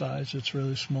half the size. It's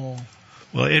really small.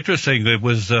 Well, interesting. It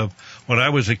was when I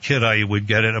was a kid, I would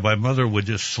get it, and my mother would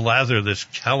just slather this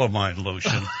calamine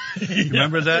lotion. You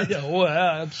remember that? Yeah, well,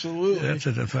 absolutely. That's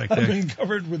it. In fact, I've been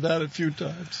covered with that a few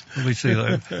times. Let me see.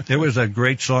 There was a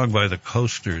great song by the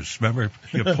Coasters. Remember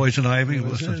Poison Ivy?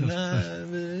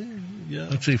 Yeah.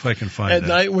 Let's see if I can find At that.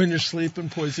 night when you're sleeping,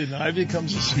 poison ivy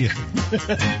comes to sleep.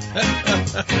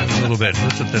 A little bit.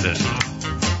 Listen to this.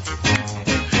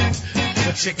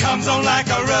 She comes on like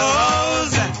a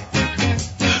rose,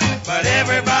 but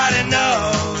everybody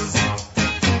knows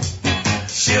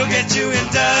she'll get you in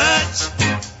touch.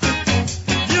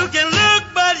 You can look,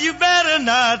 but you better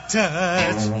not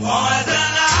touch. Poison ivy,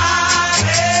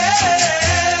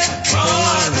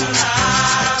 poison ivy.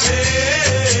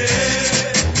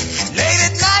 Late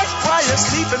at night while you're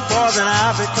sleeping, poison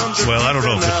ivy comes. Well, I don't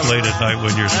know if it's late at night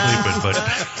when you're sleeping, but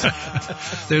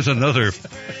there's another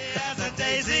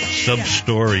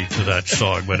sub-story to that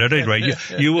song. But at any rate,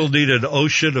 you will need an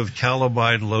ocean of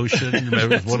calamine lotion.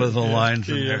 Remember one of the lines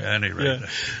in there? Anyway. Yeah.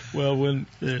 Well,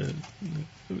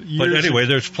 but anyway,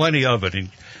 there's plenty of it.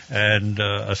 And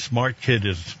a smart kid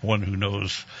is one who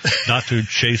knows not to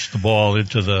chase the ball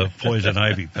into the poison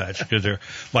ivy patch, because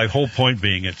my whole point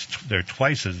being they're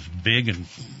twice as big and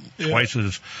twice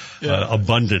as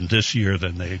abundant this year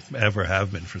than they ever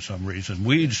have been for some reason.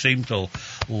 Weeds seem to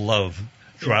love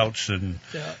droughts and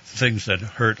things that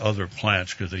hurt other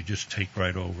plants because they just take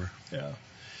right over.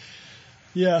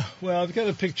 Yeah. Well, I've got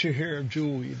a picture here of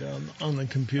jewelweed on the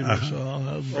computer, so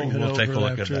I'll bring it over. Take a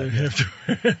look at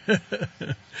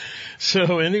that.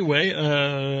 So anyway,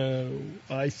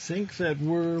 I think that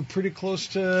we're pretty close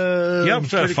to.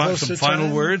 Some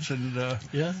final words and.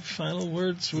 Final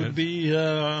words would be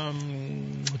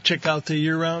check out the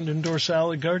year-round indoor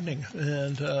salad gardening,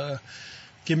 and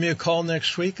give me a call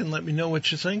next week and let me know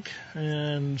what you think,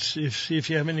 and see if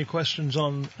you have any questions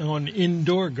on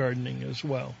indoor gardening as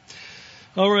well.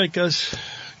 All right, guys.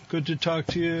 Good to talk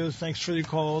to you. Thanks for your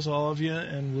calls, all of you,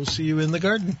 and we'll see you in the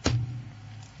garden.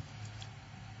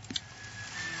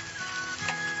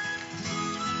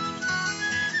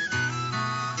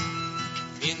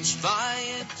 Inch by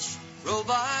inch, row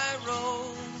by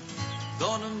row,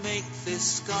 gonna make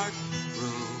this garden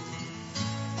grow.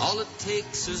 All it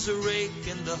takes is a rake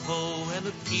and a hoe and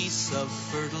a piece of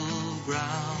fertile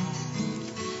ground.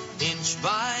 Inch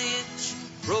by inch,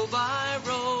 row by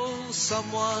row,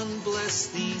 someone bless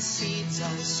these seeds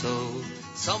I sowed.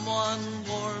 Someone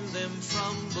warm them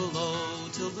from below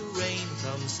till the rain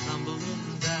comes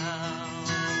tumbling down.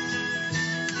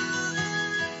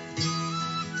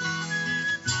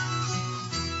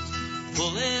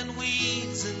 Pulling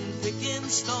weeds and picking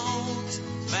stones,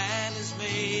 man is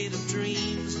made of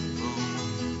dreams and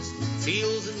bones.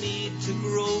 Feel the need to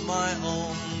grow my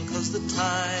own, 'cause the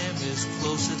time is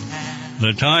close at hand.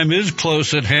 The time is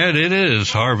close at hand. It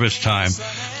is harvest time.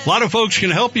 A lot of folks can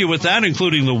help you with that,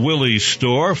 including the Willie's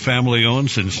Store,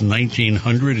 family-owned since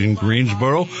 1900 in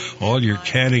Greensboro. All your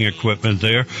canning equipment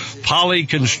there. Poly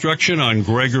Construction on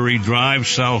Gregory Drive,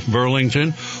 South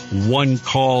Burlington. One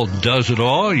call does it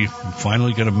all. You're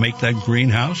finally going to make that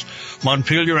greenhouse.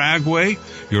 Montpelier Agway,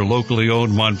 your locally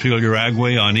owned Montpelier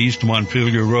Agway on East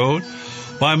Montpelier Road.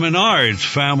 By Menards,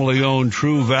 family-owned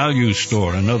True Value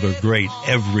Store, another great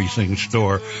everything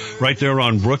store right there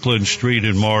on Brooklyn Street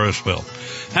in Morrisville.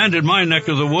 And in my neck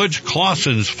of the woods,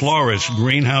 Clausen's Florist,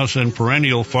 Greenhouse and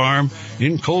Perennial Farm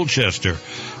in Colchester.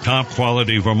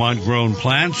 Top-quality Vermont-grown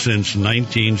plants since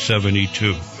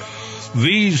 1972.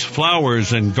 V's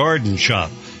Flowers and Garden Shop.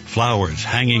 Flowers,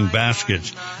 hanging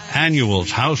baskets,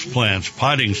 annuals, houseplants,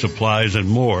 potting supplies, and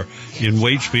more in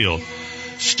Waitsfield.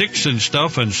 Sticks and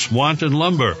Stuff and Swanton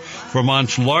Lumber,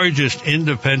 Vermont's largest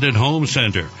independent home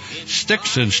center.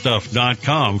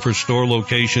 Sticksandstuff.com for store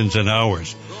locations and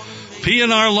hours.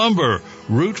 P&R Lumber,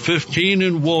 Route 15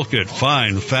 in Wolcott.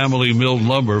 Fine family milled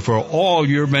lumber for all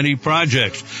your many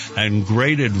projects, and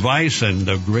great advice and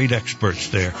great experts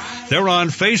there. They're on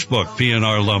Facebook,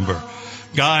 P&R Lumber.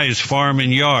 Guy's Farm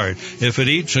and Yard. If it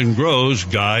eats and grows,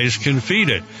 Guys can feed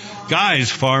it.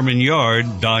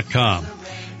 GuysFarmandYard.com.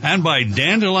 And by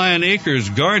Dandelion Acres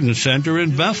Garden Center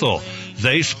in Bethel.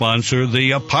 They sponsor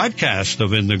the podcast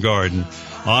of In the Garden.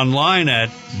 Online at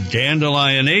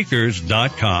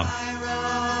dandelionacres.com.